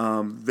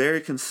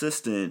very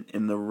consistent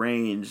in the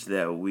range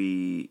that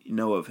we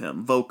know of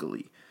him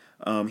vocally.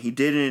 He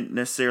didn't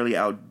necessarily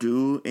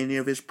outdo any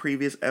of his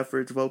previous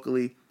efforts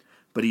vocally,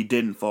 but he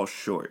didn't fall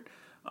short.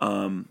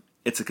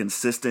 It's a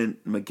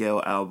consistent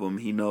Miguel album.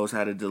 He knows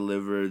how to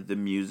deliver the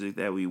music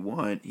that we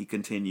want. He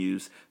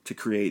continues to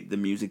create the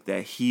music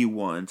that he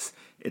wants.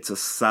 It's a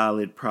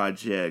solid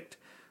project.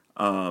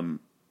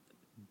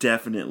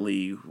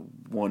 Definitely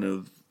one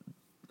of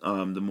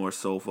the more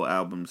soulful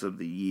albums of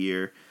the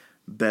year.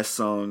 Best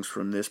songs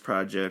from this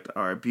project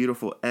are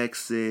Beautiful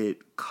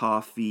Exit,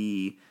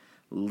 Coffee,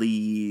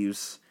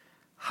 Leaves,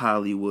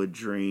 Hollywood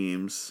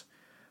Dreams.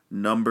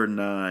 Number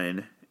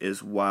 9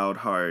 is Wild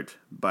Heart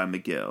by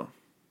Miguel.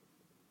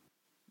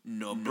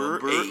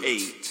 Number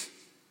 8.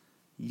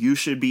 You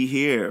Should Be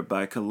Here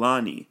by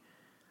Kehlani.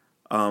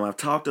 I've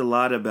talked a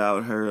lot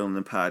about her on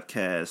the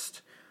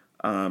podcast.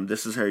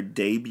 This is her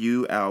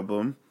debut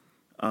album.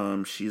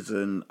 She's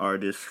an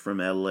artist from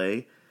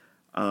LA.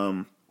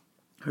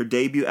 Her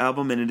debut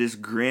album, and it is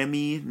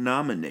Grammy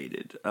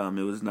nominated.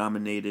 It was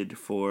nominated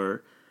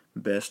for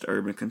Best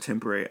Urban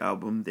Contemporary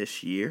Album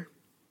this year.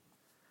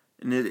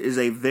 And it is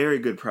a very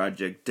good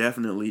project,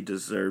 definitely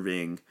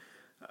deserving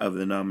of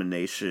the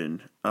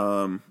nomination.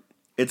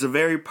 It's a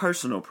very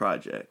personal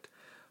project.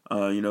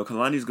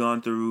 Kehlani's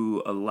gone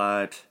through a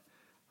lot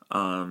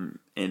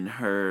in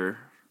her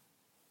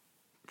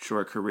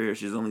short career.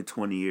 She's only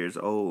 20 years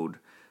old.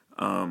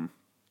 And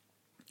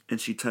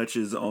she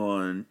touches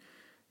on,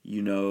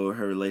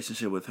 her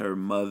relationship with her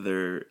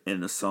mother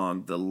in the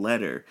song The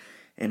Letter.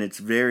 And it's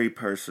very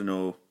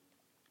personal.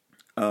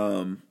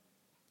 The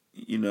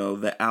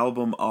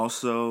album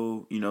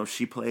also,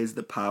 she plays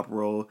the pop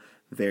role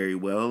very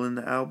well in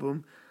the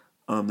album.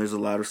 There's a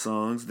lot of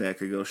songs that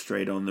could go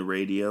straight on the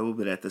radio,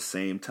 but at the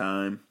same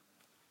time,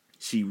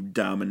 she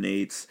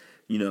dominates,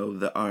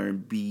 the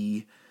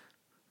R&B,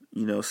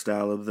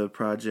 style of the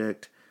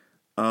project.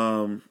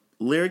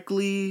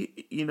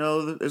 Lyrically,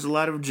 there's a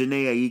lot of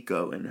Jhené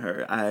Aiko in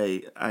her.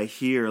 I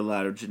hear a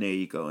lot of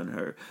Jhené Aiko in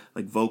her,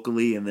 like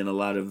vocally, and then a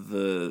lot of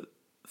the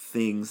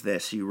things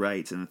that she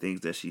writes and the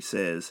things that she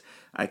says,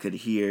 I could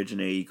hear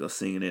Jhené Aiko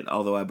singing it,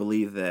 although I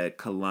believe that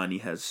Kehlani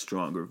has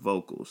stronger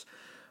vocals.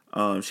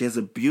 She has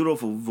a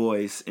beautiful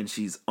voice, and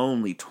she's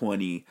only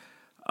 20,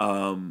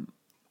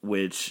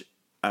 which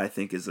I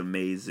think is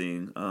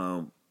amazing.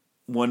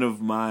 One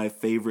of my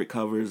favorite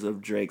covers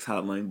of Drake's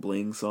Hotline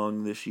Bling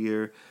song this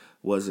year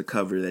was a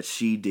cover that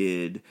she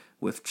did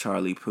with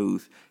Charlie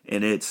Puth,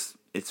 and it's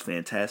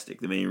fantastic.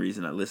 The main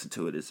reason I listened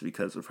to it is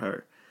because of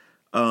her.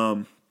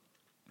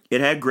 It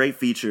had great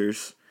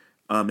features,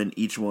 and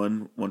each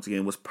one, once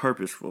again, was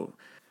purposeful.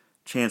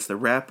 Chance the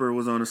Rapper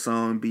was on a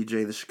song,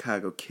 BJ the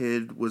Chicago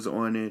Kid was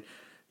on it,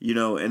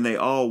 and they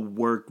all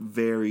work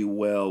very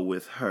well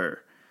with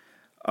her.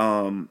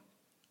 The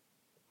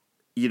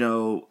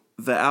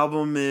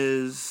album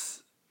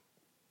is,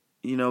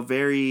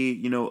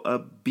 very,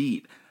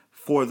 upbeat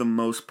for the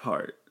most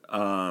part,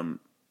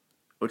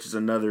 which is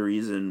another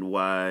reason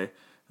why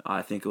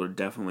I think it would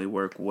definitely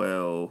work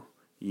well,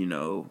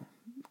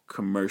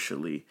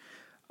 commercially.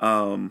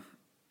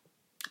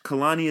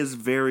 Kehlani is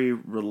very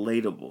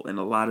relatable, and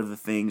a lot of the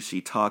things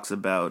she talks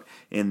about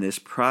in this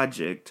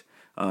project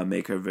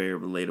make her very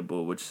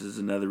relatable, which is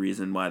another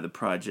reason why the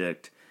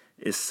project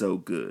is so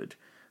good.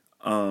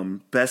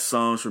 Best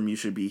songs from You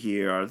Should Be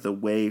Here are The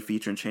Way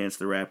featuring Chance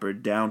the Rapper,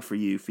 Down For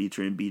You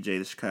featuring BJ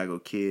the Chicago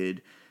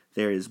Kid,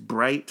 there is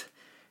Bright,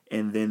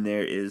 and then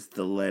there is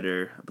The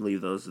Letter. I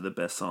believe those are the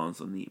best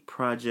songs on the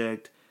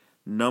project.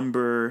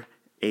 Number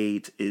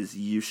 8 is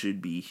You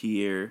Should Be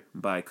Here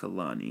by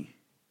Kehlani.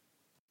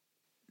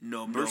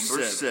 Number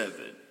 7.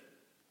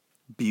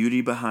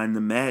 Beauty Behind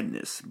the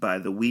Madness by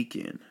The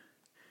Weeknd.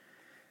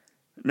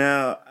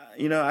 Now,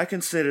 I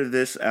consider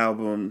this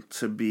album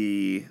to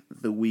be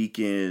The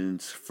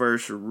Weeknd's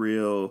first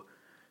real,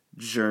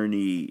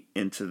 journey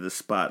into the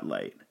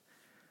spotlight.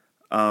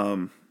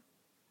 You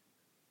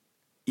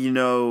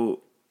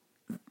know,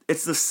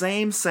 it's the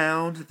same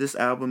sound. This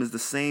album is the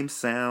same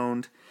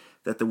sound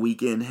that The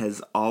Weeknd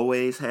has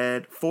always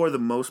had for the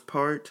most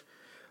part,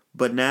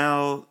 but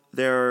now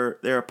there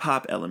are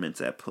pop elements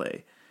at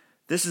play.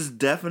 This is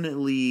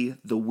definitely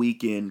The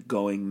Weeknd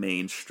going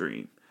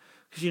mainstream.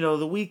 Because, you know,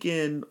 The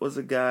Weeknd was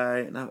a guy,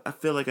 and I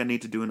feel like I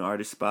need to do an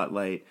artist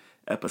spotlight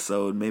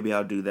episode. Maybe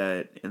I'll do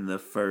that in the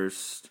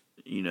first,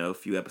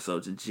 few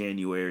episodes in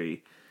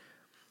January.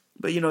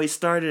 But, he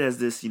started as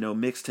this,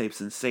 mixtape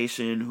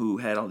sensation who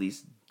had all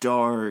these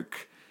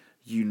dark,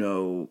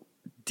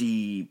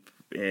 deep,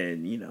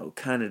 and,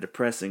 kind of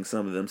depressing,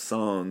 some of them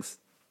songs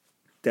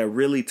that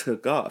really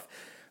took off.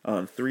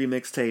 3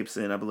 mixtapes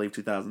in, I believe,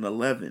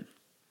 2011.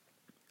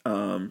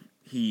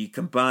 He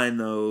combined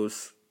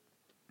those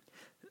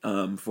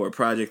for a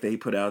project that he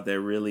put out that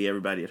really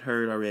everybody had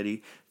heard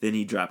already. Then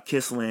he dropped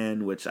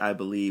Kissland, which I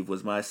believe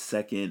was my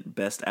second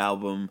best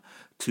album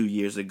 2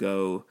 years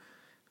ago.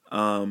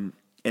 And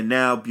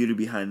now Beauty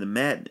Behind the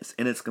Madness.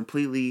 And it's a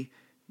completely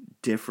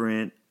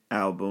different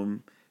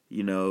album.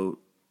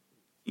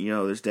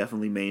 There's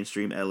definitely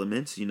mainstream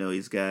elements.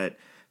 He's got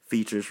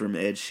features from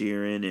Ed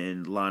Sheeran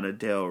and Lana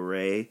Del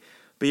Rey.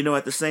 But,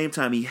 at the same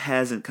time, he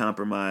hasn't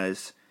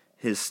compromised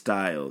his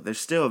style. There's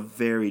still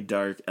very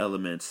dark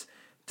elements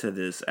to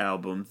this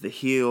album. The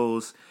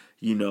heels,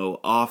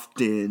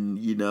 often,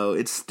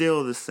 it's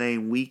still the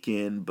same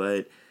Weeknd,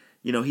 but,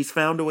 he's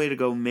found a way to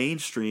go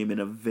mainstream in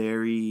a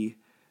very,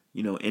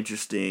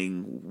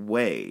 interesting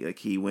way. Like,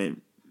 he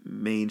went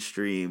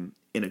mainstream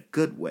in a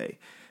good way.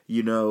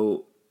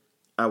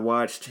 I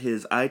watched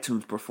his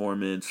iTunes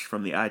performance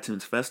from the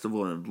iTunes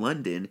Festival in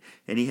London,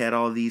 and he had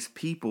all these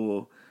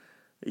people,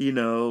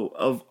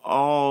 of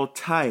all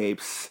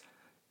types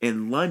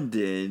in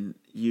London,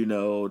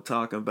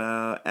 talking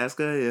about, ask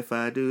her if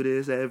I do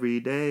this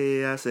every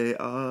day, I say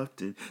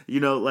often,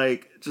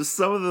 just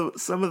some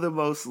of the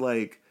most,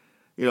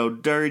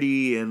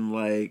 dirty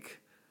and,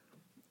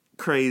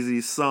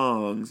 crazy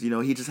songs.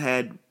 He just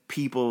had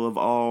people of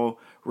all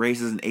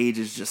races and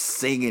ages just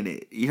singing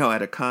it,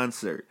 at a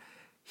concert.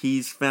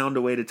 He's found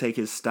a way to take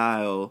his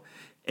style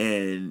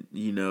and,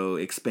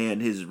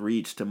 expand his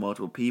reach to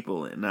multiple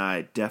people, and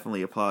I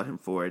definitely applaud him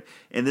for it.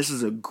 And this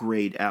is a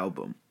great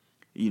album.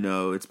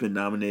 It's been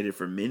nominated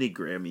for many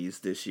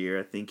Grammys this year.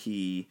 I think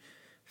he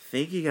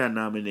got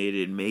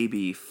nominated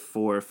maybe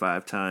 4 or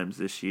 5 times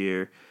this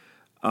year.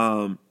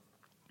 And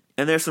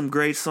there's some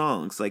great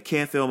songs. Like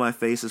Can't Feel My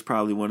Face is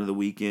probably one of The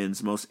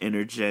Weeknd's most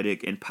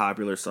energetic and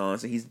popular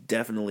songs, and he's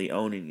definitely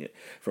owning it.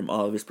 From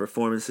all of his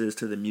performances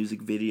to the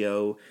music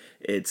video,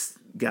 it's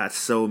got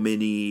so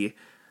many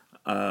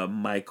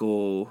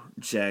Michael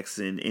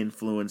Jackson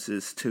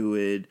influences to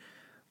it.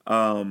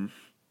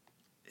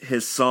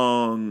 His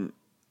song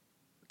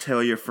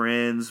Tell Your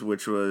Friends,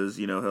 which was,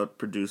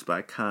 produced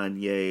by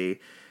Kanye,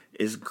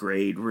 is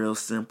great. Real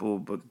simple,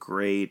 but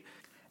great.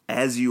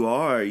 As You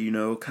Are,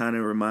 kind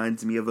of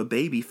reminds me of a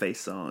Babyface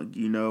song,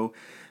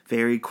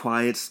 very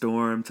Quiet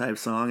Storm type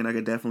song, and I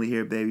could definitely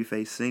hear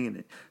Babyface singing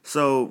it.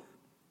 So,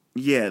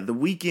 yeah, The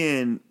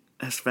Weeknd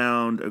has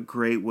found a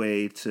great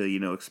way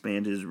to,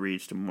 expand his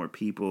reach to more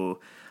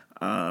people.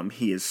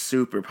 He is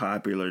super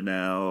popular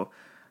now,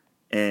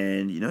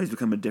 and, he's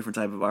become a different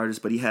type of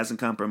artist, but he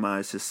hasn't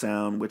compromised his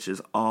sound, which is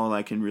all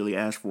I can really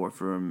ask for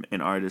from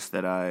an artist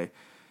that I,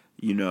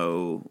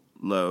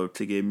 love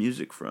to get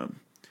music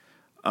from.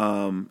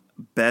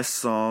 Best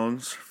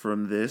songs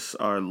from this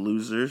are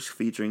Losers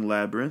featuring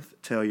Labyrinth,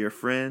 Tell Your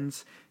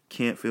Friends,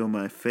 Can't Feel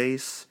My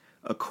Face,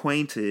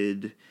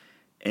 Acquainted,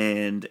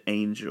 and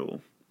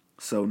Angel.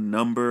 So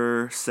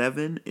number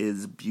 7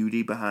 is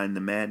Beauty Behind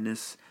the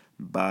Madness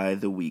by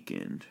The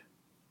Weeknd.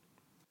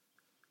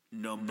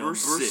 Number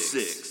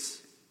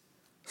 6.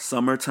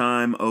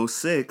 Summertime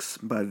 06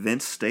 by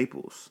Vince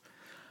Staples.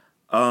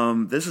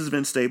 This is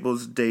Vince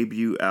Staples'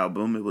 debut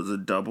album. It was a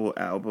double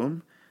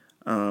album.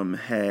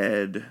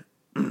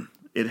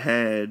 It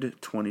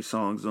had 20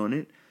 songs on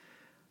it.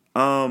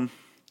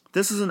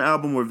 This is an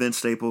album where Vince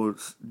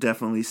Staples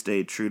definitely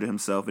stayed true to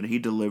himself, and he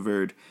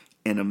delivered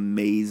an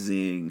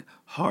amazing,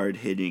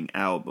 hard-hitting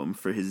album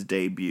for his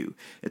debut.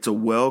 It's a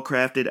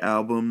well-crafted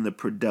album. The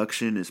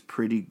production is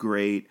pretty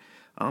great.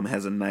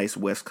 Has a nice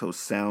West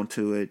Coast sound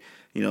to it.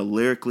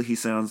 Lyrically, he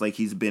sounds like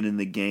he's been in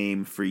the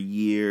game for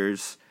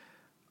years.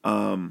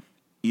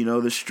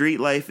 The street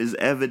life is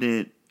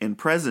evident and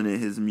present in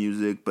his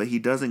music, but he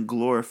doesn't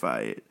glorify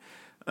it.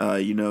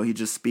 He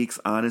just speaks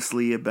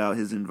honestly about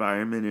his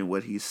environment and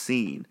what he's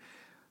seen.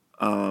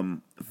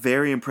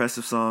 Very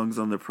impressive songs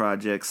on the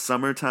project.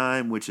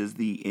 Summertime, which is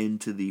the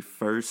end to the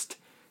first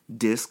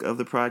disc of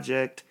the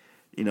project,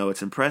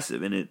 it's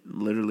impressive, and it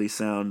literally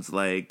sounds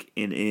like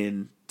an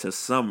end to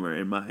summer,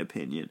 in my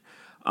opinion.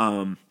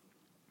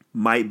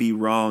 Might Be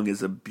Wrong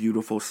is a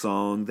beautiful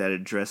song that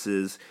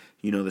addresses,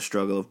 the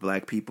struggle of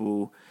black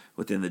people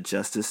within the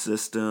justice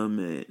system,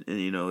 and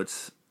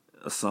it's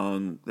a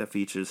song that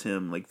features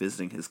him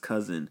visiting his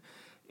cousin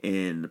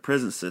in the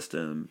prison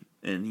system,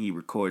 and he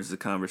records the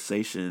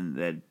conversation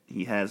that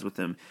he has with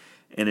him,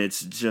 and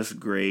it's just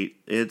great.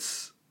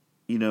 It's,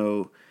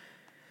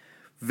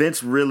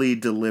 Vince really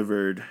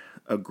delivered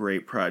a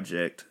great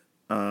project.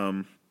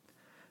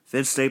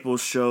 Vince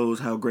Staples shows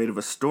how great of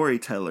a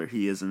storyteller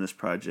he is in this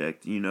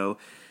project, and,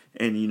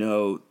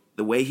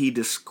 the way he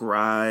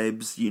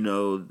describes,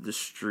 the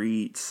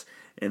streets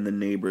and the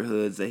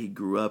neighborhoods that he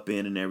grew up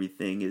in and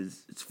everything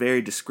it's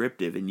very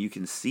descriptive, and you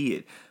can see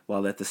it,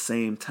 while at the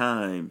same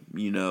time,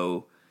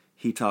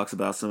 he talks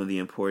about some of the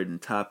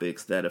important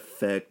topics that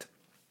affect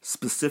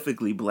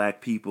specifically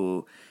black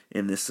people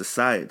in this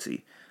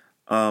society.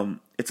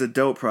 It's a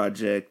dope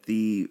project.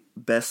 The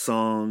best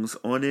songs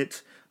on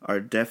it are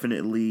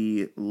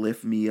definitely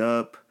Lift Me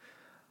Up,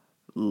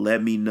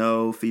 Let Me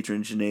Know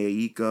featuring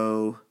Jhené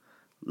Aiko,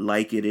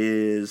 Like It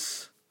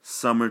Is,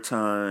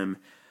 Summertime,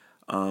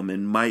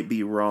 and Might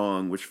Be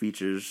Wrong, which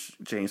features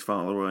James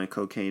Fauntleroy and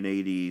Cocaine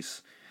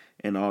 80s,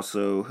 and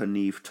also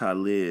Hanif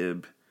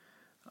Talib.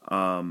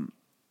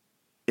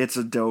 It's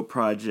a dope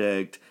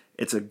project.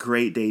 It's a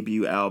great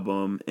debut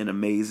album, an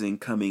amazing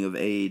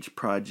coming-of-age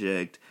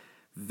project.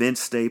 Vince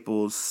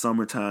Staples'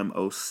 Summertime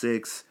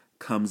 06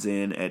 comes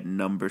in at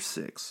number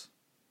 6.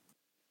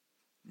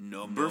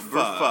 Number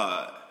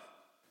 5.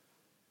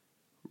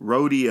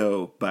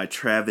 Rodeo by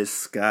Travis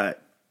Scott.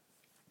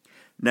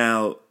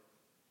 Now,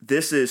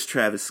 this is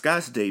Travis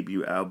Scott's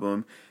debut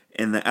album,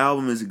 and the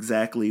album is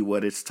exactly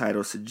what its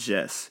title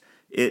suggests.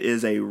 It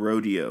is a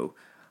rodeo.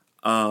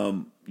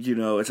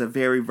 It's a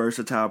very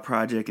versatile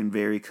project and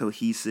very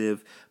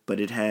cohesive, but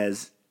it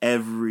has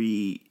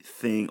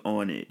everything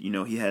on it.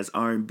 He has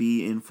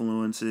R&B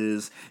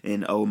influences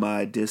in Oh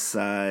My This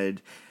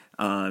Side.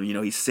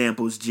 He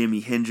samples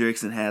Jimi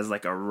Hendrix and has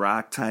like a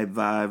rock type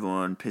vibe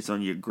on Piss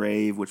on Your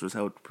Grave, which was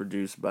helped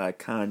produced by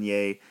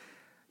Kanye.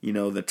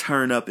 The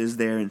turn up is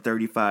there in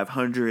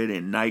 3500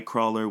 and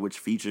Nightcrawler, which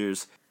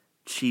features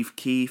Chief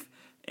Keef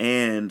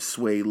and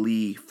Sway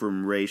Lee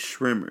from Ray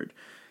Shrimmered.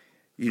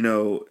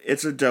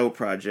 It's a dope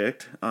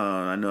project.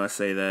 I know I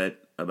say that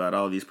about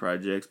all these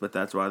projects, but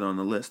that's why they're on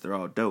the list. They're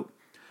all dope.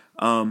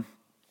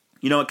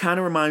 It kind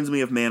of reminds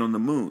me of Man on the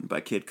Moon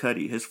by Kid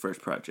Cudi, his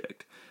first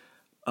project.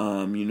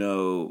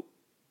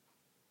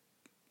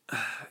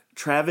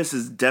 Travis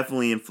is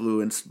definitely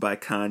influenced by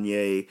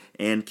Kanye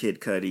and Kid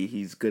Cudi.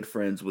 He's good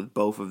friends with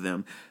both of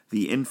them.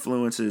 The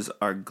influences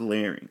are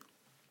glaring.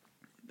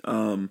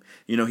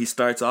 He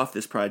starts off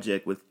this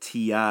project with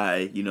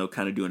T.I.,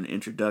 kind of doing an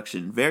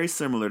introduction, very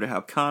similar to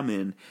how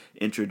Common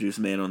introduced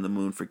Man on the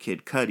Moon for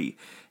Kid Cudi.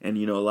 And,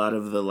 a lot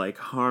of the,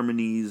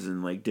 harmonies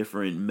and,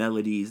 different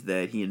melodies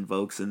that he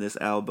invokes in this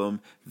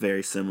album,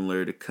 very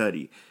similar to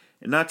Cudi.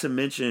 And not to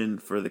mention,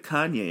 for the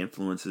Kanye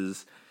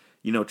influences,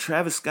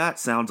 Travis Scott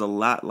sounds a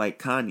lot like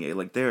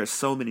Kanye. There are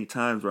so many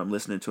times where I'm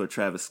listening to a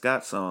Travis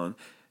Scott song,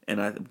 and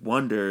I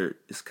wonder,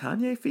 is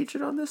Kanye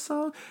featured on this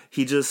song?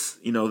 He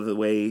just, the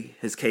way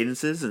his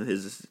cadences and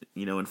his,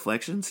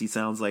 inflections, he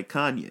sounds like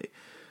Kanye.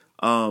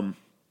 But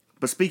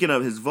speaking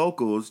of his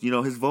vocals,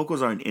 his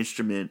vocals are an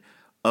instrument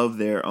of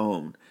their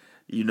own.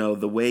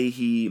 The way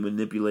he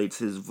manipulates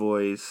his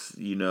voice,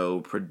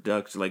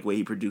 way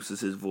he produces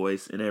his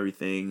voice and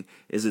everything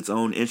is its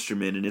own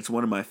instrument. And it's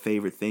one of my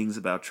favorite things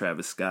about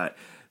Travis Scott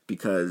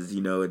because,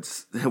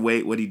 it's the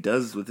way what he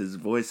does with his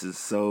voice is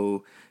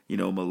so,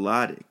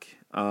 melodic.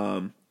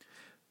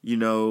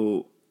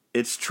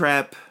 It's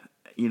trap,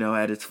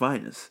 at its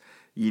finest,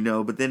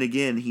 but then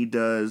again, he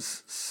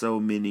does so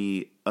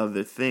many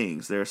other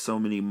things. There are so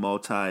many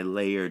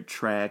multi-layered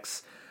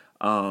tracks.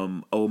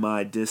 Oh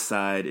My This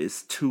Side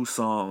is 2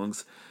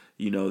 songs.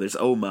 There's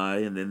Oh My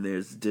and then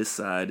there's This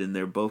Side, and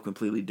they're both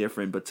completely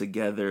different, but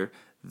together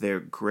they're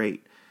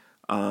great.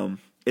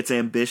 It's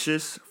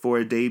ambitious for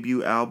a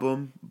debut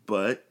album,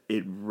 but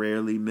it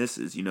rarely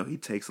misses. He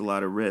takes a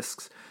lot of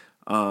risks.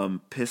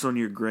 Piss on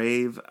Your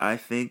Grave, I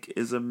think,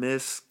 is a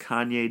miss.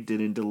 Kanye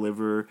didn't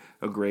deliver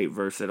a great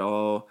verse at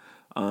all.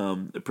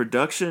 The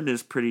production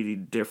is pretty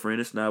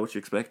different. It's not what you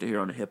expect to hear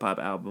on a hip-hop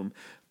album,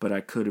 but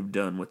I could have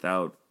done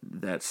without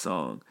that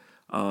song.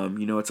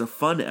 It's a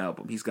fun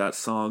album. He's got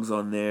songs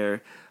on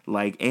there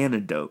like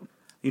Antidote.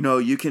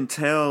 You can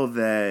tell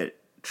that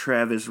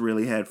Travis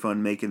really had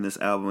fun making this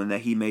album and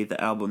that he made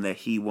the album that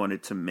he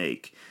wanted to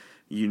make.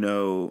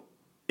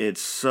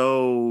 It's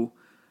so,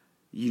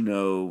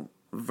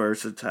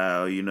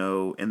 versatile,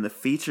 and the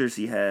features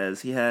he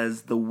has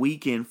The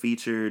Weeknd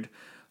featured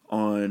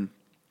on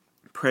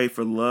Pray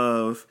for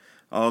Love,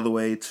 all the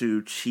way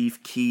to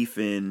Chief Keef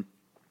and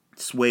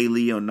Sway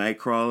Lee on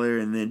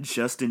Nightcrawler, and then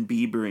Justin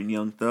Bieber and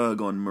Young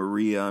Thug on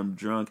Maria, I'm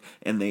Drunk,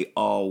 and they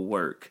all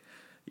work.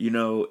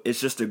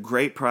 It's just a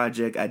great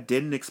project. I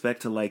didn't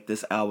expect to like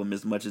this album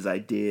as much as I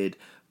did,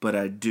 but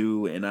I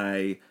do, and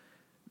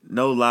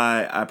no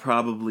lie, I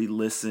probably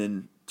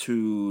listen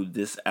to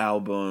this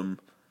album,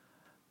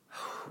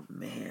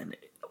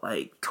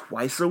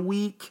 twice a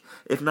week,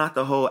 if not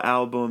the whole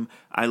album.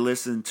 I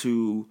listen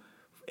to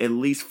at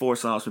least 4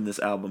 songs from this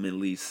album at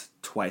least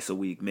twice a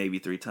week, maybe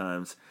 3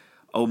 times.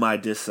 Oh My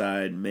This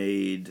Side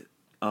made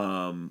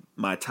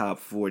my top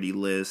 40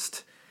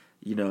 list,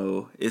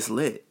 is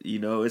lit.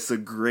 It's a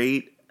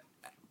great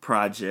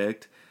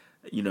project.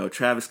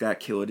 Travis Scott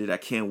killed it. I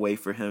can't wait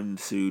for him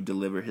to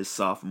deliver his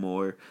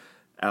sophomore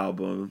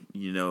album,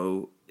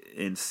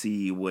 and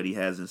see what he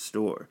has in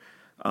store.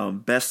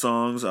 Best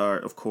songs are,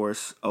 of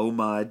course, Oh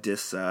My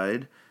Diss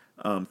Side,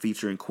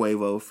 featuring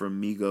Quavo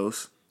from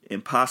Migos,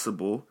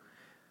 Impossible,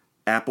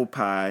 Apple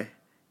Pie,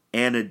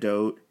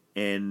 Antidote,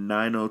 and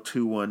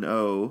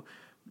 90210,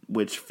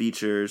 which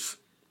features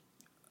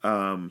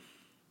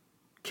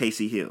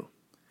Casey Hill.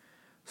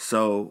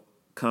 So,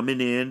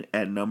 coming in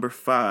at number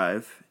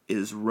 5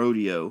 is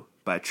Rodeo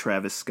by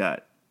Travis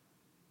Scott.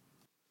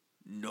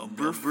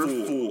 Number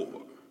 4.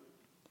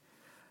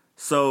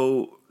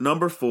 So,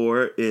 number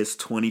 4 is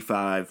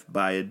 25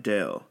 by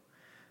Adele.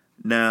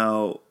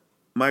 Now,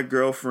 my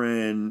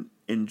girlfriend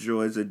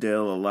enjoys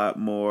Adele a lot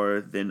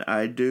more than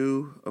I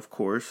do, of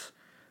course.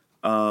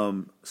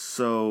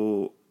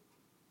 So,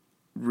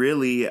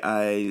 really,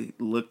 I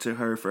look to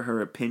her for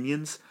her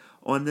opinions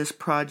on this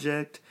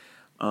project.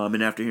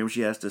 And after hearing what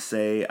she has to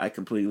say, I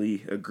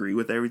completely agree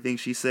with everything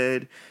she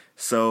said.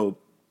 So,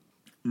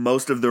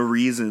 most of the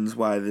reasons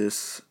why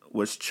this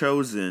was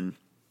chosen,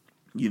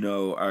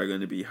 are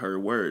going to be her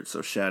words.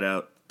 So, shout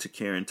out to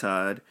Karen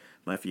Todd,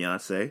 my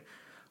fiance.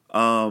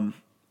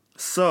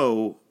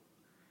 So,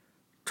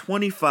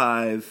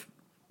 25,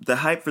 the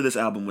hype for this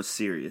album was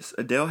serious.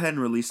 Adele hadn't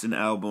released an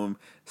album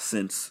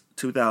since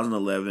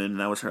 2011, and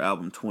that was her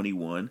album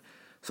 21.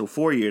 So,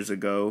 4 years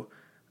ago.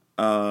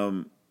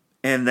 And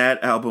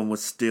that album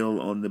was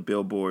still on the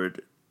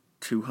Billboard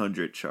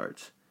 200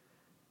 charts.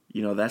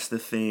 That's the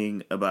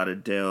thing about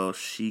Adele.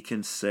 She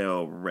can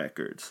sell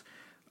records.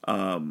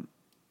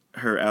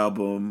 Her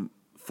album,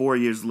 4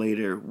 years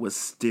later, was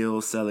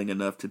still selling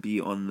enough to be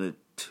on the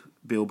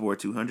Billboard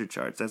 200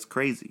 charts. That's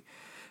crazy.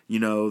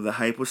 The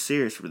hype was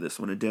serious for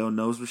this one. Adele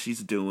knows what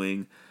she's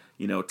doing.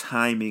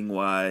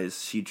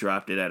 Timing-wise, she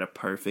dropped it at a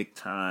perfect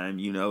time.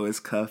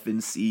 It's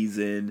cuffing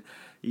season.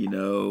 She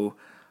knows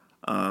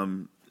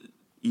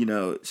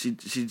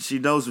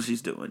what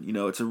she's doing.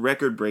 It's a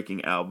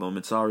record-breaking album.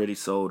 It's already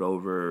sold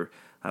over,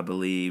 I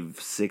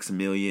believe, 6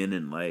 million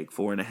in like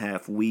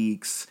 4.5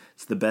 weeks.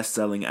 It's the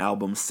best-selling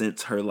album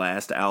since her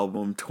last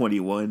album,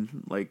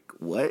 21. Like,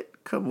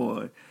 what? Come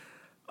on.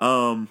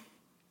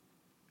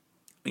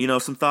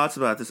 Some thoughts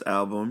about this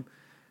album.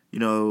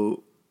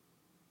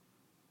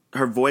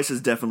 Her voice has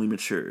definitely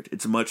matured.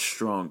 It's much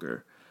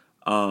stronger.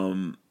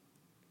 Definitely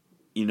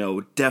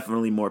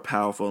more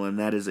powerful, and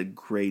that is a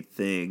great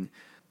thing.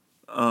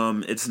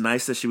 It's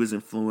nice that she was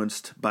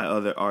influenced by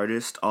other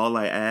artists. All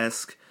I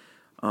Ask,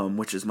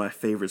 which is my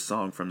favorite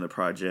song from the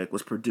project,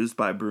 was produced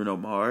by Bruno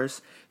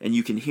Mars, and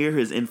you can hear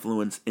his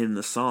influence in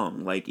the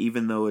song. Like,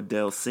 even though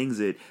Adele sings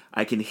it,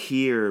 I can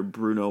hear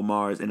Bruno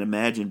Mars and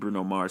imagine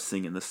Bruno Mars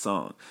singing the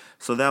song.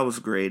 So that was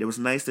great. It was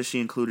nice that she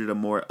included a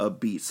more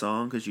upbeat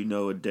song, because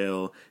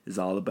Adele is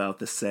all about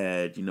the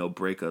sad,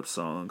 breakup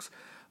songs.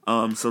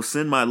 So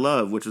Send My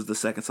Love, which was the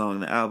second song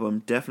on the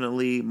album,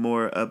 definitely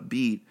more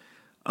upbeat.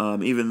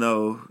 Even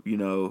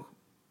though,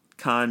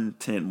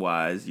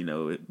 content-wise,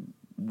 it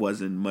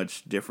wasn't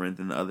much different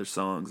than the other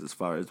songs as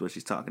far as what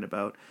she's talking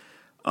about.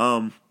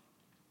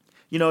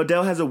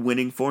 Adele has a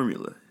winning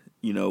formula.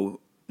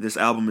 This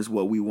album is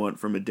what we want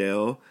from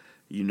Adele.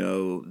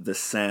 The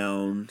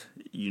sound,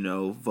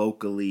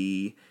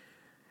 vocally,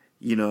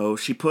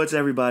 she puts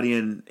everybody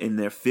in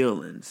their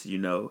feelings,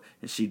 and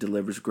she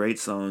delivers great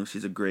songs.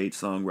 She's a great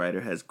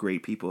songwriter, has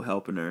great people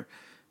helping her.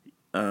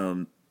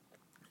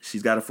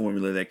 She's got a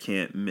formula that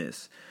can't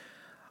miss.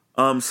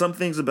 Some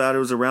things about it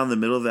was around the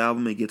middle of the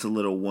album, it gets a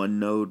little one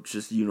note,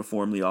 just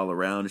uniformly all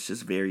around. It's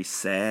just very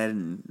sad,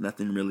 and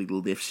nothing really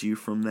lifts you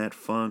from that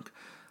funk.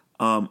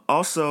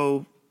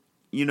 Also,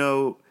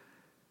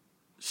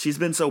 she's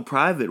been so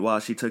private while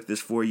she took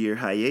this 4-year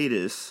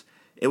hiatus.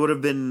 It would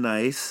have been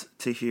nice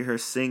to hear her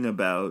sing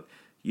about,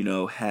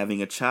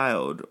 having a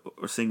child,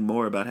 or sing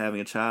more about having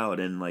a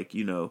child, and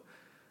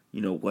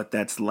what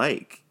that's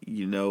like.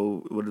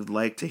 Would have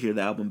liked to hear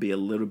the album be a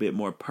little bit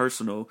more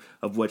personal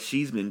of what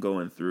she's been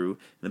going through in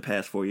the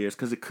past 4 years,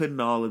 because it couldn't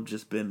all have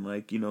just been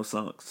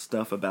some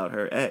stuff about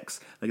her ex.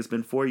 It's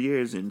been 4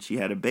 years and she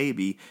had a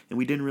baby, and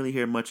we didn't really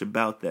hear much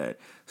about that.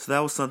 So that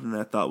was something that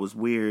I thought was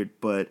weird,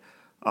 but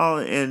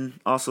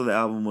also the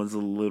album was a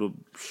little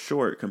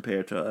short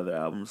compared to other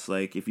albums.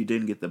 Like, if you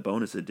didn't get the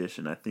bonus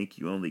edition, I think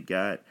you only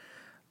got,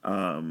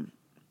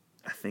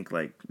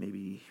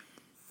 maybe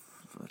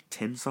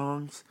 10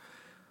 songs.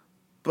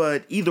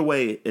 But either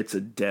way, it's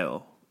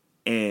Adele,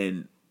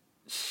 and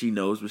she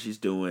knows what she's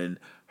doing.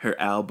 Her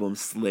album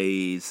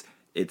slays.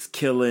 It's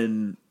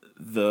killing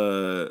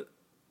the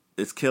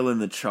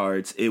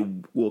charts. It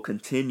will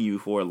continue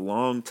for a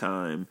long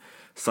time.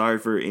 Sorry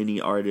for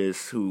any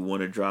artists who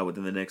want to drop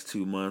within the next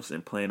 2 months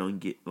and plan on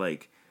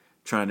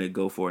trying to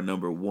go for a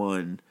number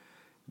 1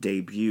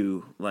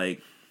 debut.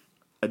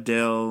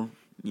 Adele,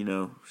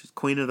 she's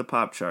queen of the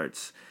pop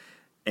charts.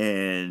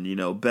 And,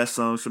 best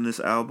songs from this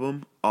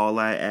album: All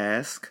I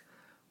Ask,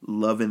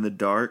 Love in the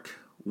Dark,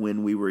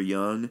 When We Were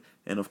Young,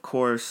 and of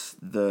course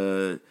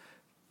the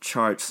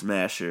chart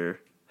smasher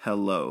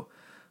Hello.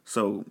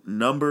 So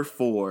number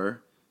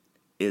 4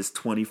 is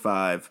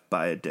 25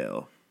 by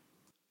Adele.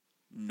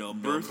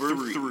 Number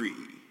 3.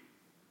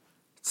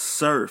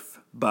 Surf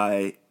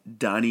by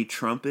Donnie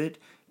Trumpet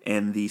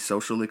and The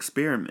Social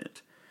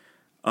Experiment.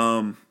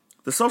 The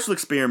Social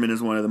Experiment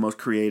is one of the most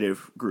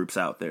creative groups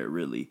out there,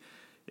 really.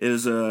 It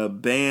is a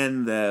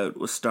band that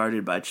was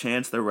started by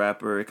Chance the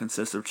Rapper. It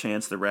consists of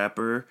Chance the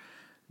Rapper,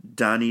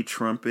 Donnie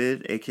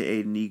Trumpet,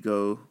 a.k.a.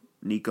 Nico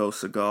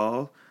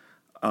Segal.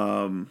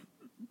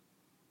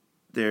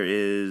 There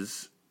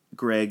is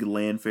Greg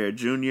Landfair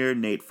Jr.,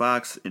 Nate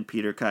Fox, and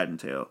Peter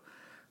Cottontail.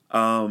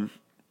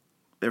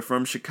 They're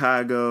from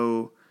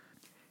Chicago.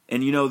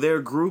 And, they're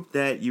a group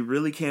that you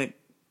really can't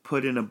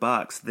put in a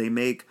box. They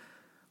make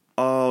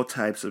all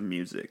types of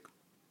music.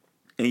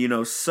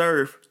 And,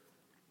 Surf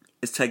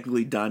is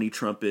technically Donnie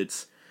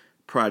Trumpet's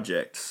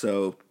project.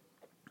 So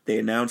they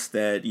announced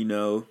that,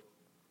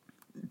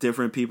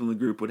 different people in the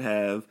group would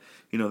have,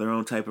 their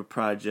own type of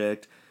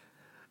project.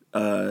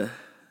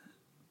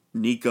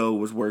 Nico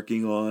was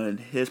working on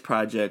his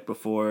project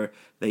before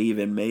they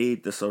even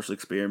made The Social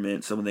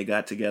Experiment. So when they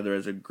got together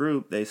as a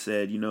group, they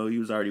said, he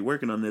was already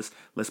working on this.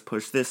 Let's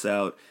push this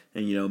out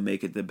and,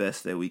 make it the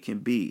best that we can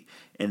be.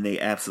 And they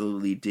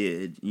absolutely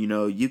did.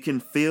 You can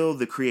feel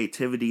the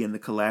creativity and the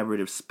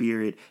collaborative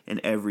spirit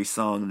in every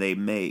song they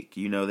make.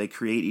 They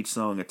create each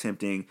song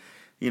attempting,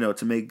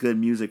 to make good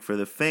music for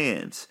the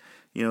fans.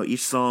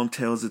 Each song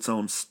tells its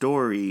own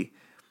story,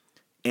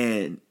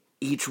 and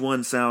each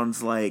one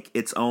sounds like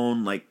its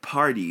own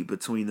party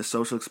between The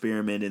Social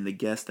Experiment and the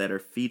guests that are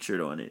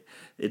featured on it.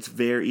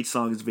 Each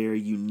song is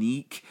very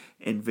unique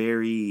and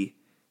very,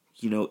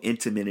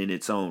 intimate in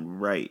its own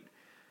right.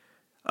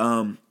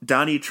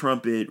 Donnie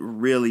Trumpet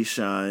really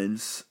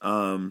shines.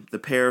 The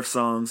pair of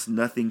songs,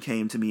 Nothing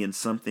Came to Me and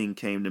Something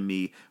Came to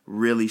Me,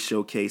 really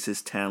showcase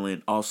his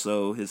talent.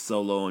 Also, his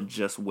solo on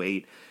Just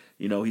Wait.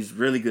 He's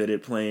really good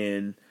at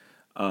playing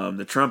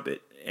the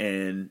trumpet,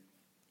 and,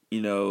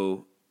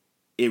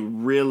 it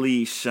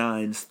really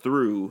shines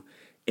through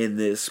in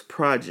this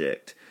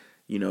project.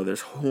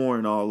 There's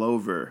horn all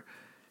over,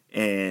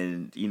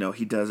 and,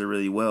 he does it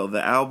really well.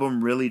 The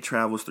album really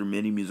travels through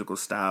many musical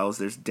styles.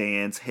 There's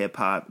dance,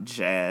 hip-hop,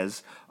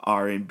 jazz,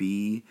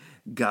 R&B,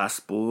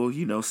 gospel,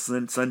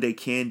 Sunday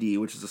Candy,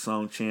 which is a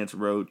song Chance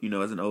wrote,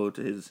 as an ode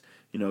to his,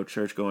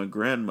 church-going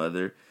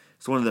grandmother.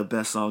 It's one of the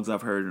best songs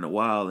I've heard in a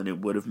while, and it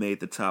would have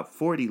made the top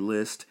 40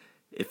 list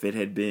if it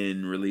had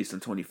been released in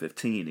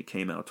 2015. It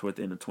came out toward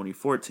the end of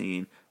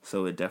 2014,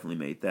 so it definitely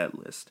made that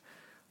list.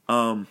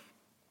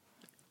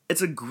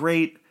 It's a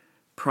great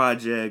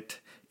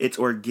project. It's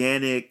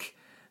organic.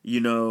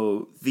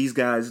 These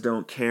guys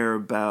don't care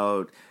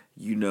about,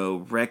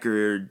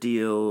 record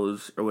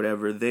deals or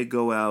whatever. They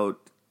go out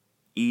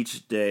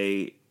each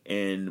day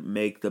and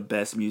make the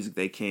best music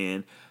they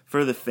can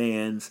for the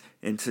fans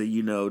and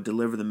to,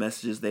 deliver the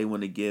messages they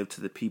want to give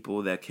to the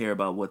people that care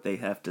about what they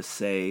have to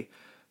say.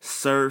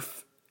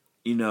 Surf,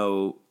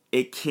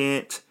 it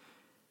can't,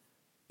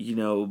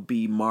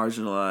 be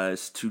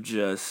marginalized to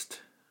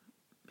just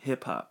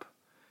hip hop.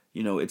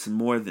 It's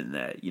more than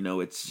that.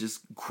 It's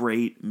just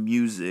great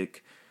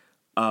music.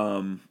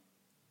 And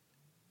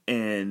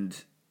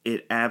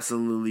it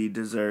absolutely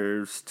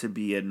deserves to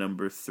be at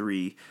number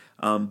 3.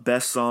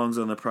 Best songs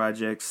on the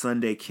project: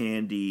 Sunday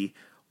Candy,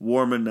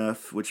 Warm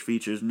Enough, which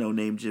features No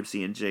Name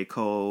Gypsy and J.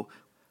 Cole,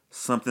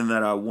 Something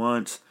That I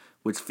Want,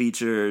 which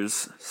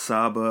features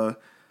Saba,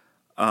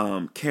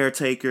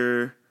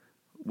 Caretaker,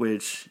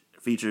 which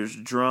features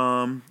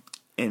Drum,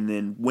 and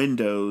then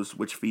Windows,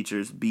 which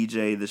features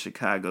BJ the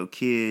Chicago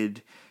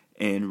Kid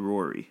and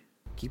Rory.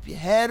 Keep your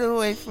head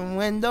away from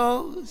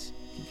windows,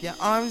 keep your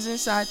arms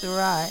inside the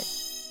ride.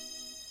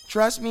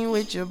 Trust me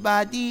with your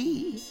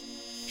body,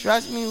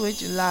 trust me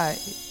with your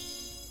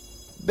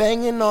life.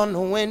 Banging on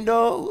the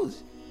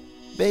windows,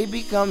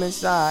 baby come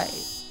inside.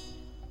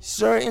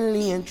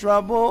 Certainly in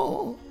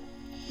trouble,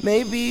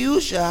 maybe you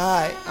should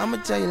hide. I'ma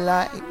tell you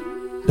like,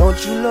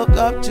 don't you look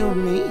up to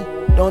me,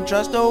 don't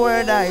trust a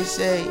word I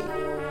say.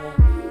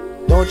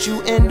 Don't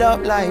you end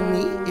up like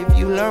me if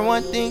you learn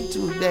one thing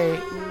today.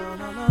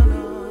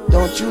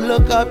 Don't you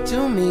look up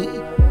to me,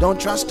 don't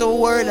trust a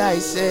word I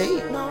say.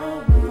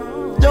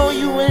 Don't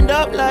you end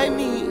up like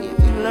me if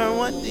you learn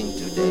one thing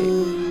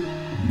today.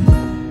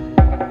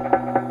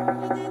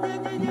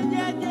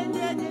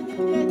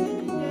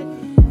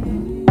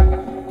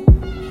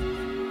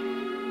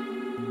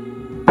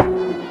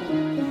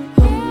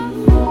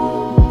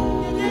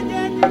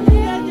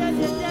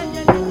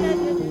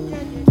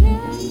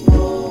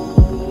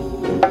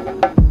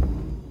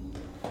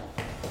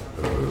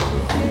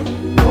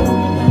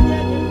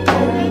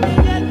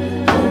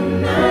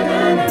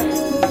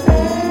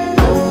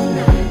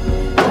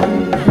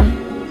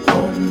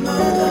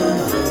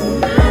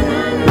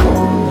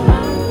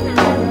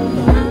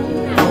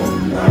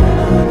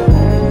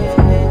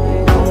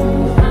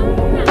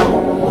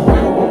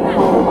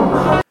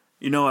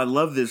 I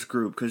love this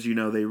group because,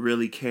 they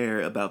really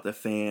care about the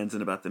fans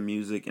and about the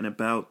music and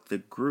about the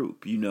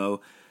group.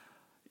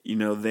 You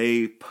know,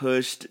 they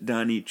pushed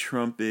Donnie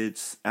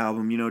Trumpet's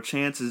album. You know,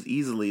 Chance is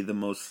easily the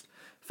most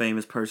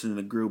famous person in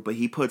the group, but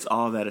he puts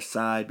all that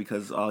aside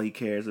because all he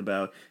cares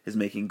about is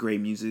making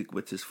great music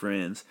with his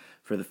friends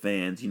for the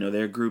fans. You know,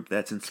 they're a group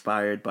that's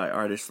inspired by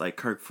artists like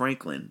Kirk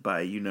Franklin,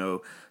 by, you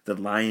know, the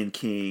Lion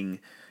King,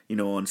 you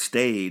know, on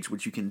stage,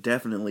 which you can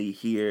definitely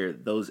hear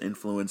those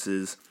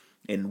influences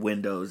in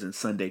Windows and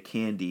Sunday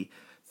Candy.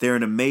 They're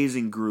an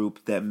amazing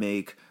group that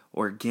make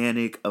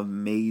organic,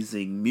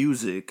 amazing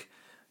music,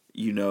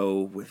 you know,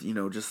 with, you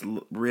know, just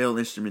real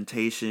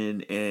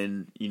instrumentation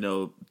and, you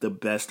know, the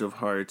best of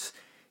hearts.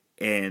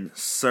 And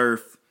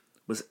Surf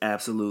was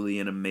absolutely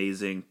an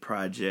amazing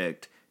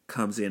project.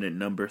 Comes in at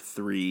number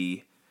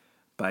 3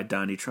 by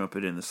Donnie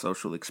Trumpet and the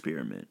Social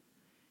Experiment.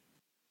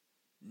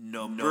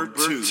 Number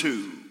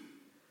 2.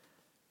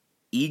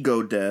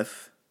 Ego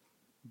Death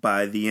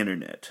by The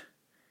Internet.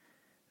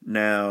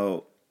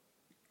 Now,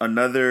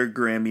 another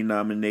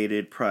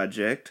Grammy-nominated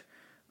project,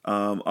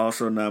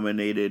 also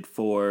nominated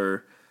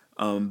for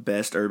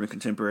Best Urban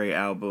Contemporary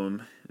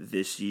Album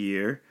this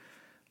year.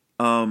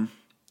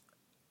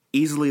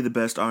 Easily the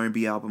best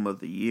R&B album of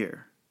the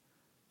year.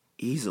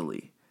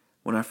 Easily.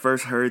 When I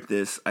first heard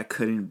this, I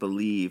couldn't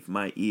believe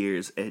my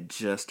ears at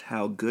just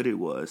how good it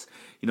was.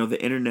 You know,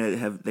 The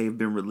Internet, they've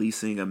been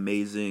releasing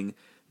amazing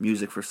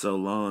music for so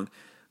long,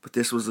 but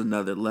this was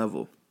another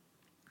level.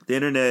 The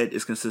Internet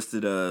is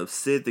consisted of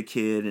Sid the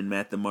Kid and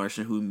Matt the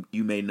Martian, whom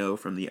you may know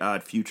from the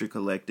Odd Future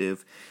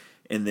Collective,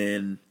 and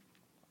then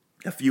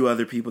a few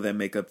other people that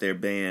make up their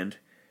band.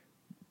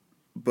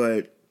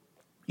 But,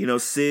 you know,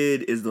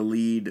 Sid is the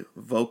lead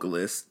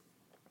vocalist,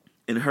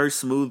 and her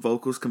smooth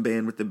vocals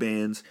combined with the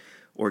band's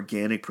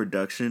organic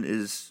production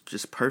is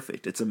just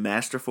perfect. It's a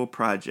masterful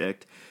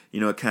project.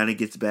 You know, it kind of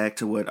gets back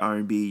to what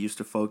R&B used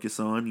to focus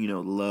on, you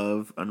know,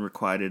 love,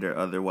 unrequited or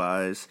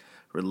otherwise,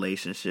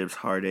 relationships,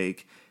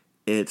 heartache.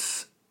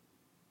 It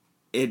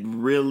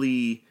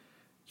really,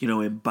 you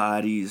know,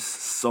 embodies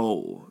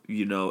soul.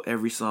 You know,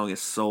 every song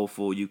is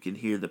soulful. You can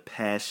hear the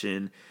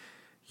passion.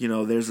 You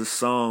know, there's a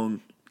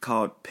song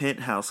called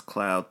Penthouse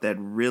Cloud that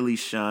really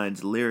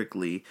shines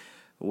lyrically,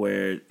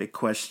 where they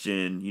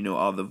question, you know,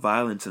 all the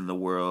violence in the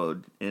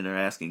world and are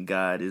asking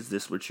God, is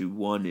this what you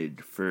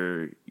wanted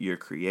for your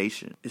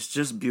creation? It's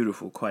just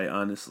beautiful, quite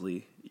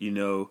honestly, you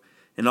know,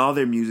 and all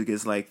their music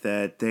is like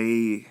that.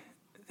 They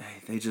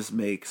just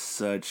make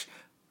such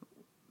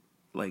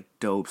like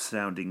dope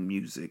sounding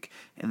music,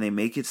 and they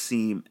make it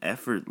seem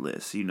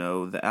effortless. You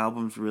know, the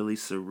album's really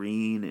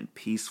serene and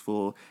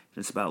peaceful,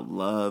 and it's about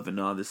love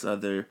and all this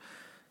other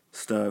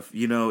stuff.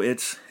 You know,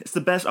 it's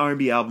the best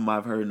R&B album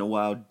I've heard in a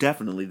while.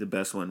 Definitely the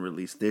best one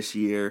released this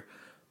year.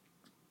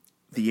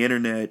 The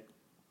Internet,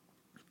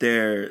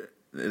 they're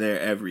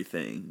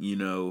everything. You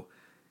know,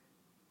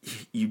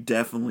 you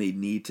definitely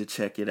need to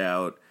check it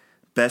out.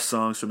 Best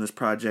songs from this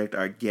project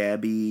are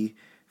Gabby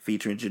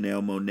featuring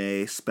Janelle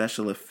Monáe,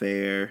 Special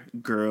Affair,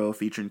 Girl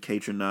featuring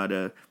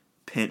Kaytranada,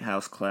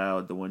 Penthouse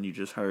Cloud, the one you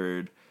just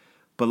heard.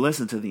 But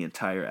listen to the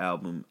entire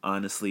album.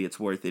 Honestly, it's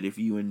worth it if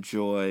you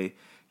enjoy,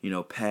 you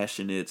know,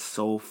 passionate,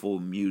 soulful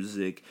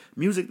music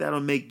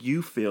that'll make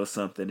you feel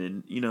something.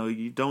 And, you know,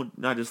 you don't,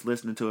 not just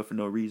listening to it for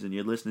no reason.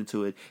 You're listening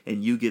to it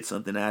and you get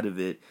something out of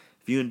it.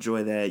 If you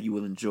enjoy that, you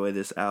will enjoy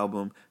this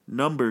album.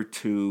 Number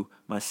 2,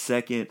 my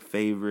second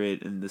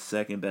favorite and the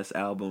second best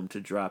album to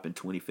drop in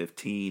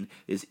 2015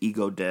 is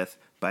Ego Death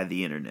by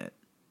The Internet.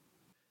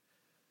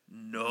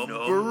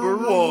 Number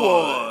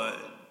 1.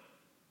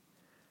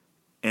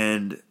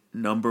 And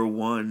number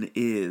 1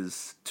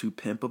 is To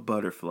Pimp a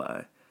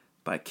Butterfly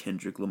by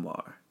Kendrick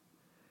Lamar.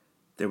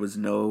 There was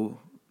no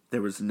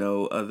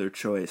other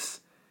choice.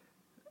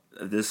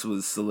 This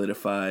was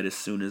solidified as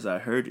soon as I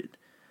heard it.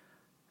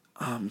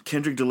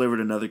 Kendrick delivered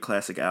another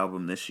classic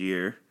album this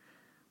year,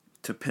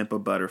 To Pimp a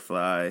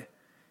Butterfly.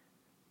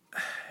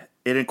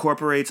 It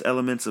incorporates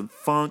elements of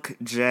funk,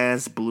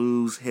 jazz,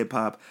 blues,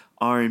 hip-hop,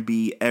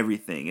 R&B,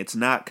 everything. It's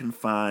not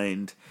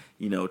confined,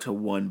 you know, to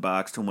one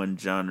box, to one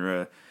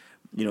genre.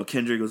 You know,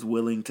 Kendrick was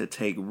willing to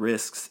take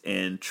risks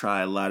and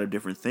try a lot of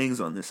different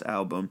things on this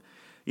album.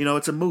 You know,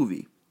 it's a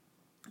movie.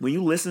 When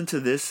you listen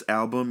to this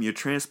album, you're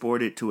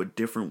transported to a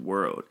different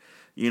world.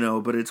 You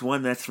know, but it's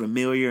one that's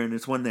familiar, and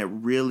it's one that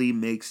really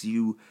makes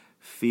you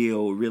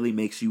feel, really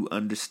makes you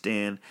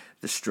understand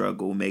the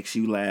struggle, makes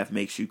you laugh,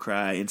 makes you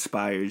cry,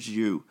 inspires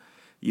you,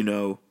 you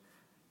know.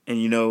 And,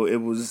 you know,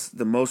 it was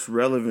the most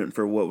relevant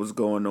for what was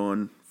going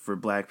on for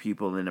black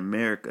people in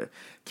America.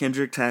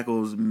 Kendrick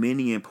tackles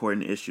many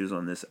important issues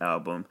on this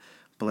album.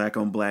 Black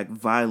on black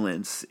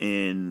violence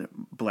in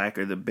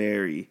Blacker the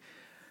Berry.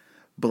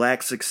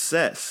 Black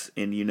success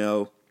in, you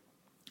know,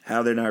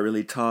 how they're not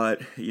really taught,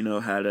 you know,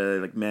 how to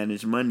like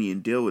manage money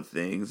and deal with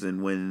things.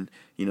 And when,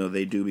 you know,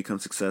 they do become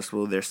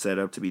successful, they're set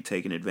up to be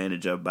taken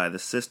advantage of by the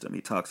system.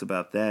 He talks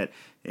about that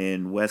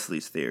in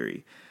Wesley's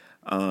Theory.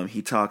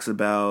 He talks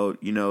about,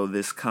 you know,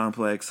 this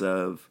complex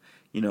of,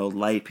 you know,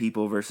 light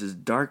people versus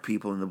dark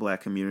people in the black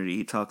community.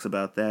 He talks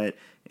about that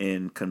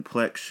in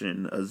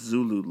Complexion, A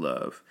Zulu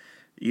Love.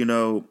 You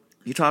know,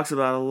 he talks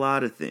about a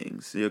lot of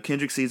things. You know,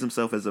 Kendrick sees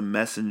himself as a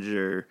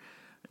messenger,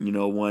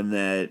 one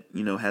that,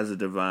 has a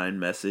divine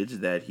message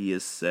that he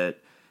is set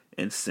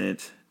and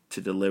sent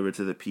to deliver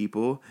to the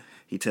people.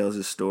 He tells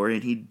his story,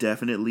 and he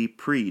definitely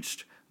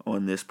preached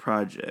on this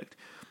project.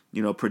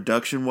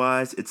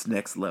 Production-wise, it's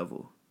next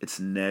level. It's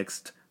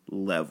next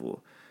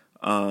level.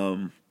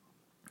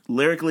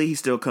 Lyrically, he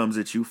still comes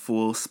at you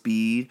full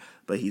speed,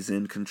 but he's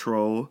in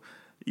control,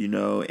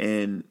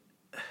 and,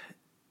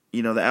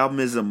 the album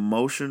is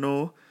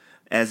emotional,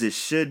 as it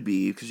should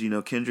be, because,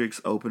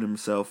 Kendrick's opened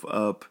himself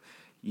up,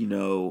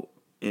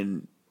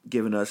 and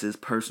given us his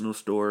personal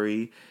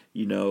story,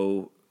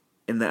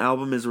 and the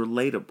album is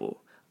relatable,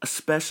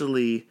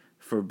 especially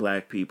for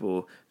Black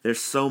people.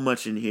 There's so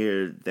much in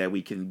here that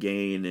we can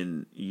gain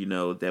and,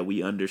 that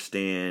we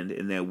understand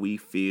and that we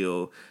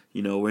feel,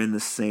 we're in the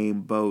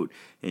same boat.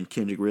 And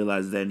Kendrick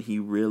realized that, and he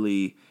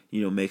really,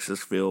 makes us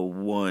feel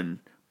one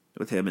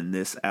with him in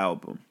this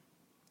album.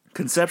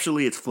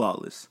 Conceptually, it's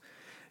flawless.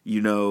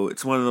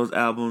 It's one of those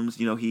albums,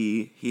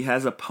 he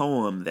has a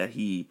poem that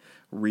he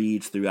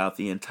reads throughout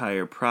the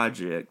entire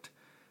project,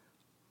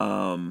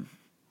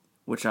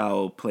 which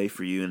I'll play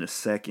for you in a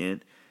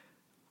second.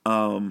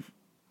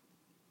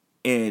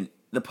 And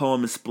the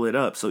poem is split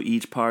up, so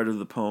each part of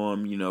the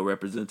poem,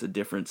 represents a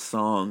different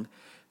song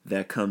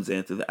that comes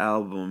in through the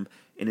album.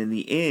 And in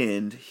the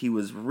end, he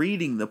was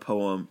reading the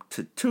poem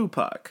to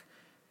Tupac.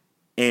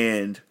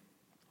 And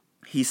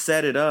he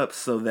set it up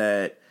so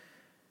that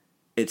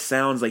it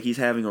sounds like he's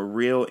having a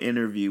real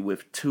interview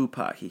with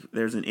Tupac.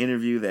 There's an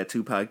interview that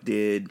Tupac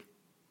did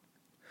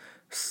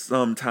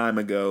some time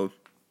ago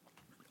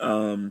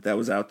that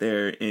was out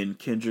there, and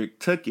Kendrick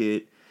took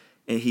it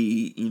and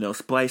he,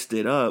 spliced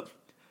it up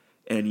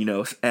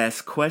and,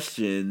 asked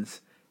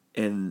questions,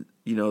 and,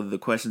 the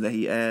questions that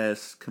he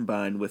asked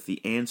combined with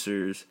the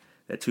answers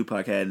that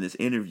Tupac had in this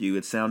interview,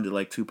 it sounded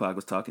like Tupac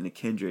was talking to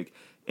Kendrick,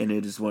 and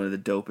it is one of the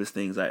dopest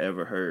things I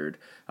ever heard.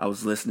 I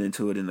was listening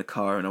to it in the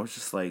car, and I was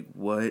just like,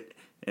 what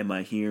am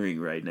I hearing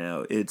right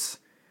now? It's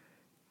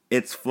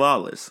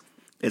flawless.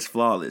 It's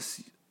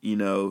flawless.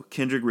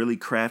 Kendrick really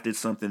crafted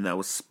something that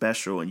was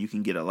special, and you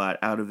can get a lot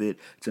out of it.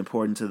 It's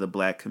important to the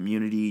Black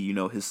community.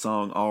 His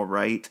song All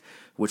Right,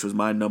 which was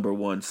my number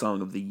one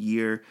song of the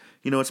year,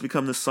 it's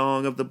become the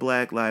song of the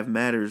Black Lives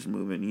Matters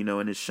movement,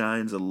 and it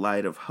shines a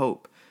light of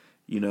hope.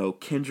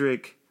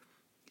 Kendrick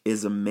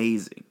is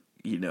amazing.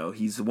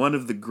 He's one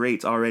of the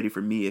greats already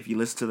for me. If you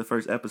listen to the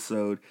first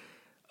episode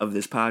of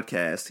this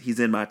podcast, he's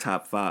in my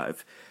top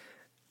 5.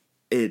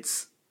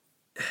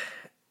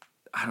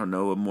 I don't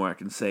know what more I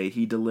can say.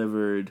 He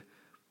delivered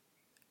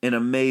an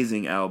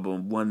amazing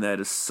album, one that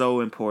is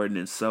so important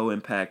and so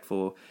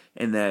impactful,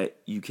 and that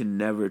you can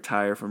never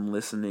tire from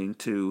listening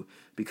to,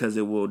 because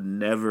it will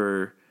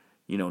never,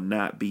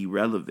 not be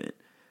relevant.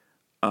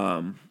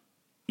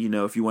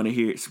 If you want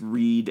to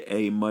read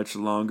a much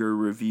longer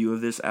review of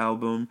this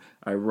album,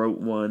 I wrote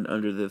one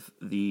under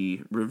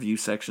the review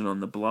section on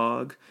the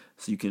blog.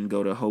 So you can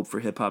go to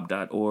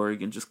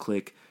hopeforhiphop.org and just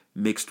click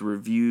mixed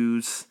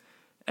reviews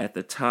at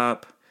the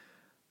top.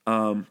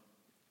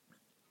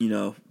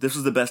 This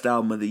was the best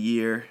album of the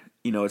year.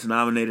 It's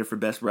nominated for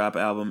Best Rap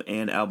Album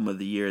and Album of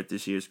the Year at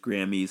this year's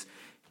Grammys.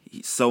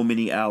 So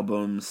many of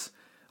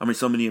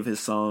his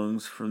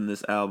songs from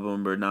this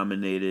album are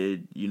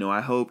nominated.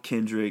 I hope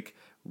Kendrick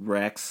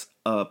racks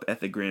up at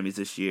the Grammys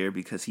this year,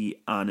 because he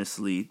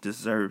honestly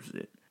deserves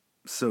it.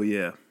 So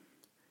yeah,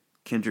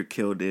 Kendrick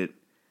killed it.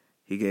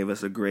 He gave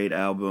us a great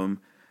album.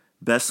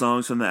 Best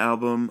songs from the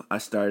album, I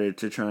started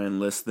to try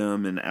and list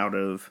them, and out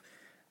of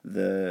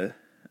the,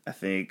 I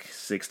think,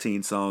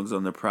 16 songs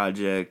on the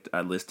project,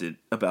 I listed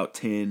about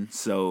 10.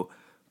 So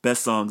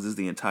best songs is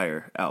the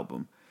entire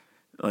album.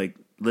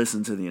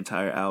 Listen to the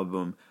entire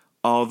album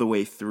all the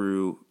way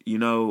through.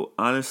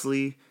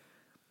 Honestly,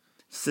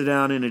 sit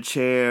down in a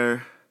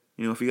chair.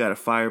 If you got a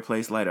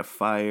fireplace, light a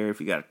fire.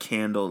 If you got a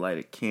candle, light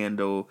a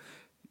candle.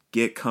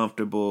 Get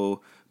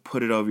comfortable,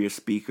 put it over your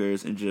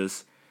speakers, and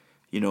just,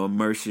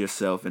 immerse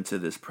yourself into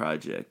this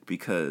project,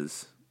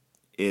 because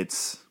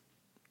it's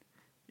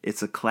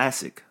a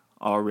classic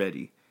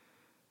already.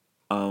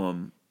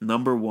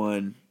 Number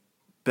 1,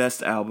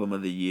 best album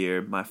of the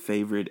year, my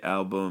favorite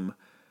album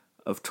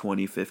of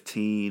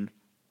 2015,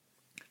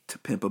 To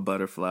Pimp a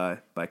Butterfly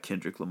by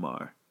Kendrick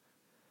Lamar.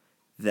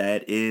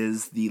 That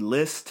is the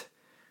list.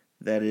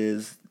 That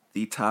is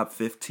the top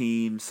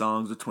 15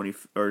 songs of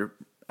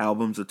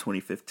albums of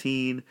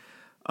 2015.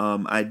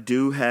 I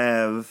do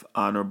have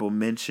honorable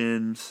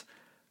mentions.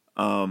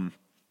 The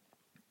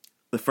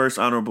first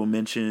honorable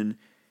mention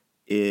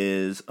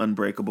is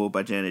Unbreakable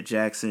by Janet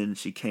Jackson.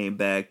 She came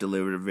back,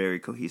 delivered a very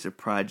cohesive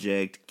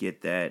project.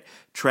 Get that.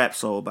 Trap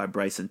Soul by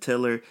Bryson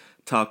Tiller.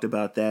 Talked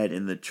about that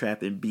in the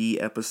Trap and B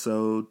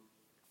episode.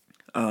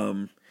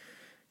 It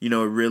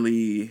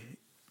really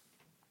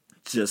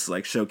just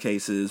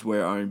showcases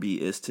where R&B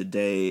is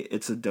today.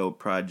 It's a dope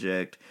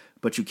project.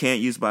 But You Can't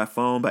Use My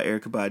Phone by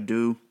Erykah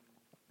Badu.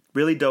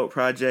 Really dope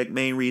project.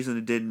 Main reason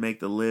it didn't make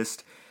the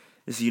list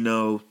is,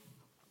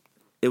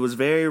 it was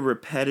very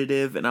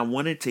repetitive, and I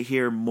wanted to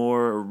hear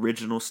more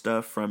original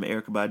stuff from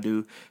Erykah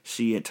Badu.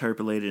 She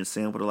interpolated and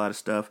sampled a lot of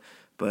stuff,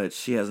 but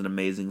she has an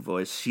amazing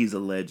voice. She's a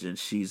legend.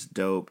 She's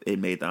dope. It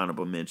made the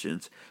honorable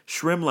mentions.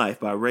 Shrimp Life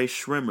by Ray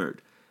Shrimmerd.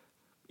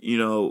 You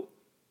know,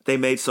 they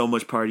made so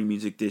much party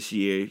music this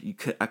year.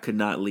 I could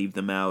not leave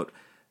them out.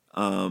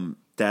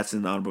 That's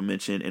an honorable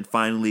mention. And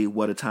finally,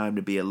 What a Time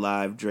to Be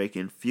Alive, Drake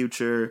and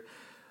Future.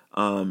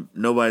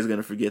 Nobody's going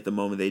to forget the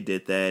moment they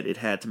did that. It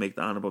had to make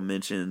the honorable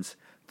mentions.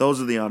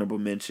 Those are the honorable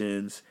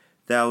mentions.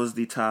 That was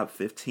the top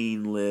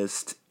 15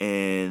 list,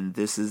 and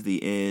this is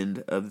the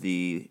end of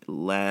the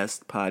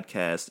last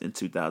podcast in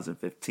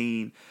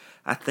 2015.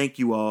 I thank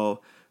you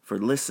all for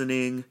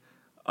listening.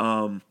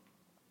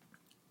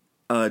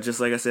 Just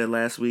like I said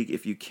last week,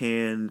 if you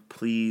can,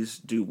 please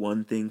do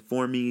one thing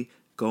for me.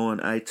 Go on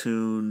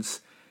iTunes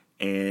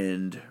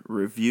and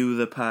review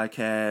the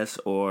podcast,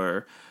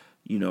 or,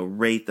 you know,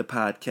 rate the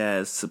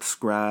podcast,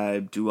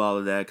 subscribe, do all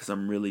of that, because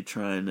I'm really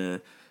trying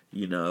to,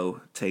 you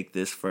know, take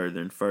this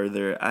further and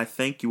further. I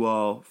thank you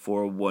all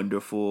for a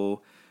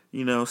wonderful,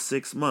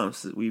 6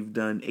 months. We've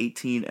done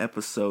 18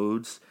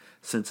 episodes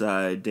since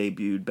I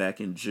debuted back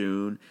in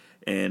June,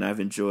 and I've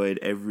enjoyed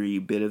every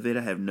bit of it.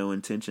 I have no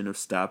intention of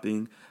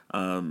stopping.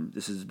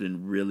 This has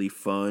been really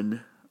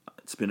fun.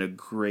 It's been a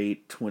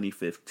great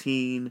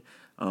 2015.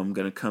 I'm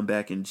going to come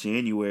back in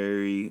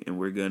January, and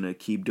we're going to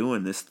keep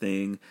doing this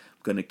thing.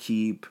 I'm going to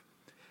keep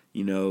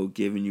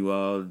giving you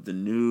all the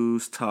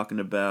news, talking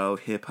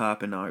about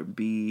hip-hop and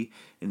R&B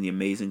and the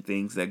amazing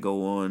things that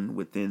go on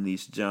within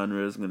these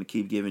genres. I'm going to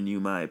keep giving you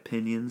my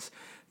opinions,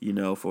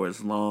 for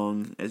as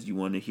long as you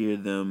want to hear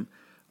them.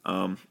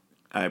 I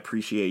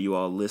appreciate you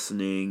all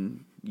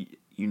listening.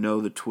 You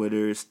know the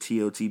Twitters,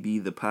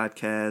 TOTB, the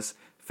podcast.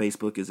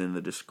 Facebook is in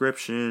the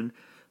description.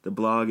 The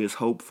blog is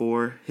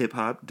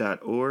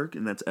hopeforhiphop.org,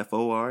 and that's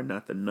FOR,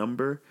 not the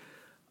number.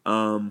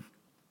 And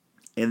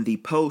the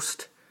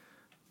post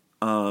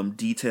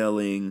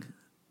detailing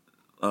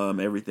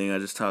everything I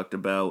just talked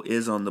about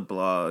is on the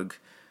blog,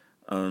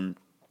 so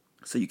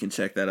you can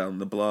check that out on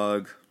the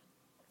blog.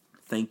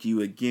 Thank you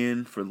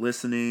again for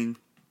listening.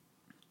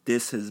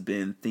 This has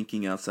been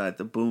Thinking Outside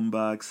the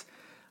Boombox.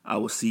 I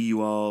will see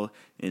you all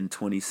in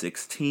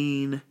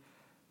 2016.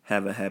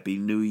 Have a happy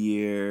new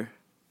year.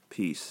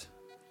 Peace.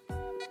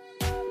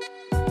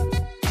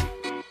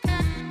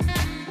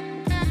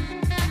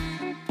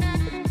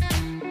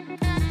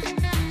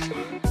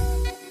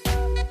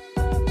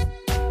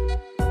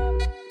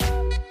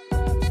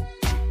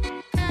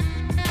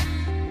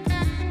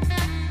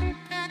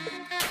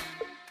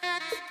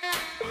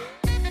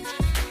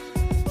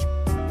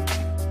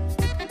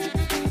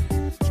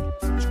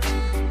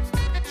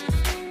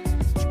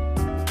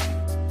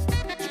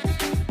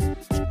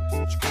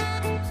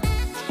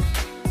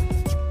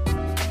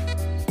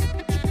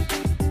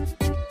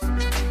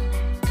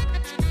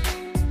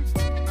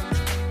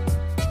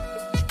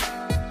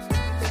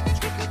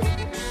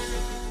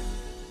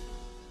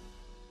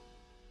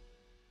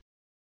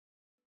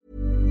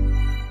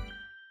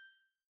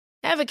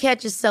 Ever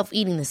catch yourself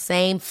eating the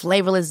same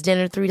flavorless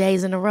dinner 3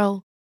 days in a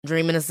row?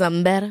 Dreaming of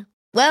something better?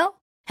 Well,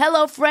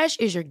 HelloFresh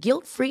is your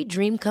guilt-free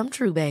dream come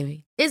true,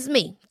 baby. It's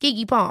me,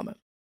 Keke Palmer.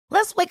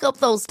 Let's wake up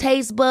those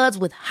taste buds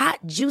with hot,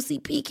 juicy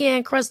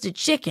pecan-crusted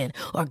chicken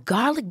or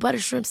garlic butter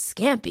shrimp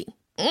scampi.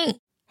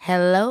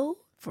 Hello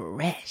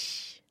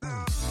Fresh.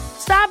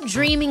 Stop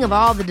dreaming of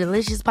all the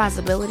delicious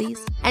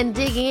possibilities and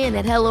dig in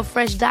at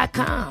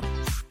HelloFresh.com.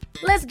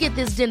 Let's get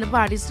this dinner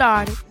party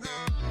started.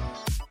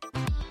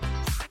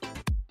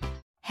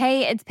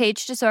 Hey, it's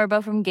Paige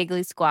DeSorbo from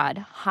Giggly Squad.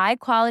 High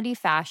quality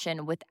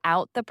fashion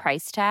without the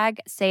price tag.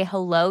 Say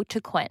hello to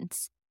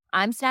Quince.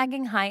 I'm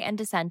snagging high-end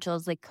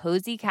essentials like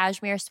cozy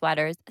cashmere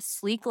sweaters,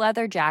 sleek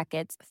leather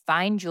jackets,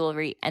 fine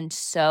jewelry, and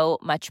so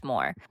much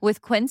more.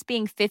 With Quince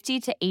being 50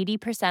 to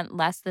 80%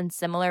 less than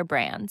similar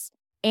brands.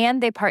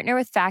 And they partner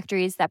with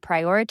factories that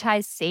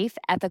prioritize safe,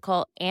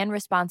 ethical, and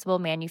responsible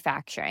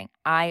manufacturing.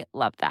 I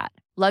love that.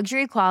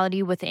 Luxury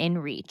quality within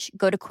reach.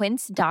 Go to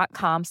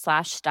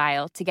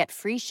quince.com/style to get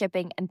free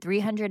shipping and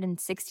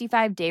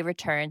 365-day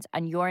returns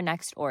on your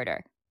next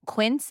order.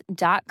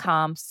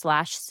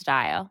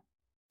 Quince.com/style.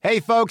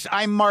 Hey, folks,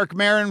 I'm Mark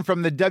Maron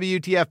from the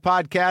WTF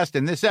Podcast,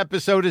 and this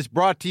episode is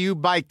brought to you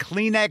by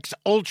Kleenex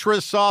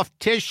Ultra Soft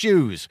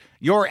Tissues,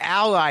 your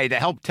ally to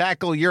help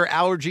tackle your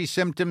allergy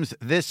symptoms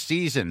this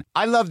season.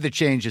 I love the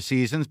change of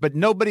seasons, but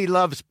nobody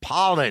loves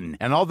pollen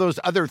and all those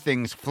other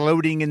things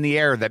floating in the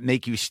air that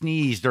make you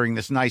sneeze during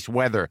this nice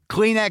weather.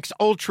 Kleenex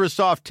Ultra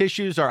Soft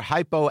Tissues are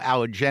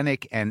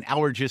hypoallergenic and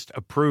allergist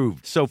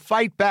approved, so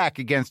fight back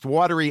against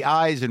watery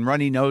eyes and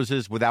runny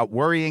noses without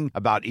worrying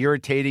about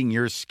irritating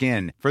your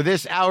skin. For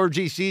this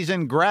allergy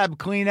season, grab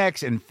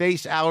Kleenex and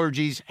face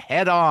allergies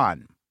head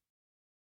on.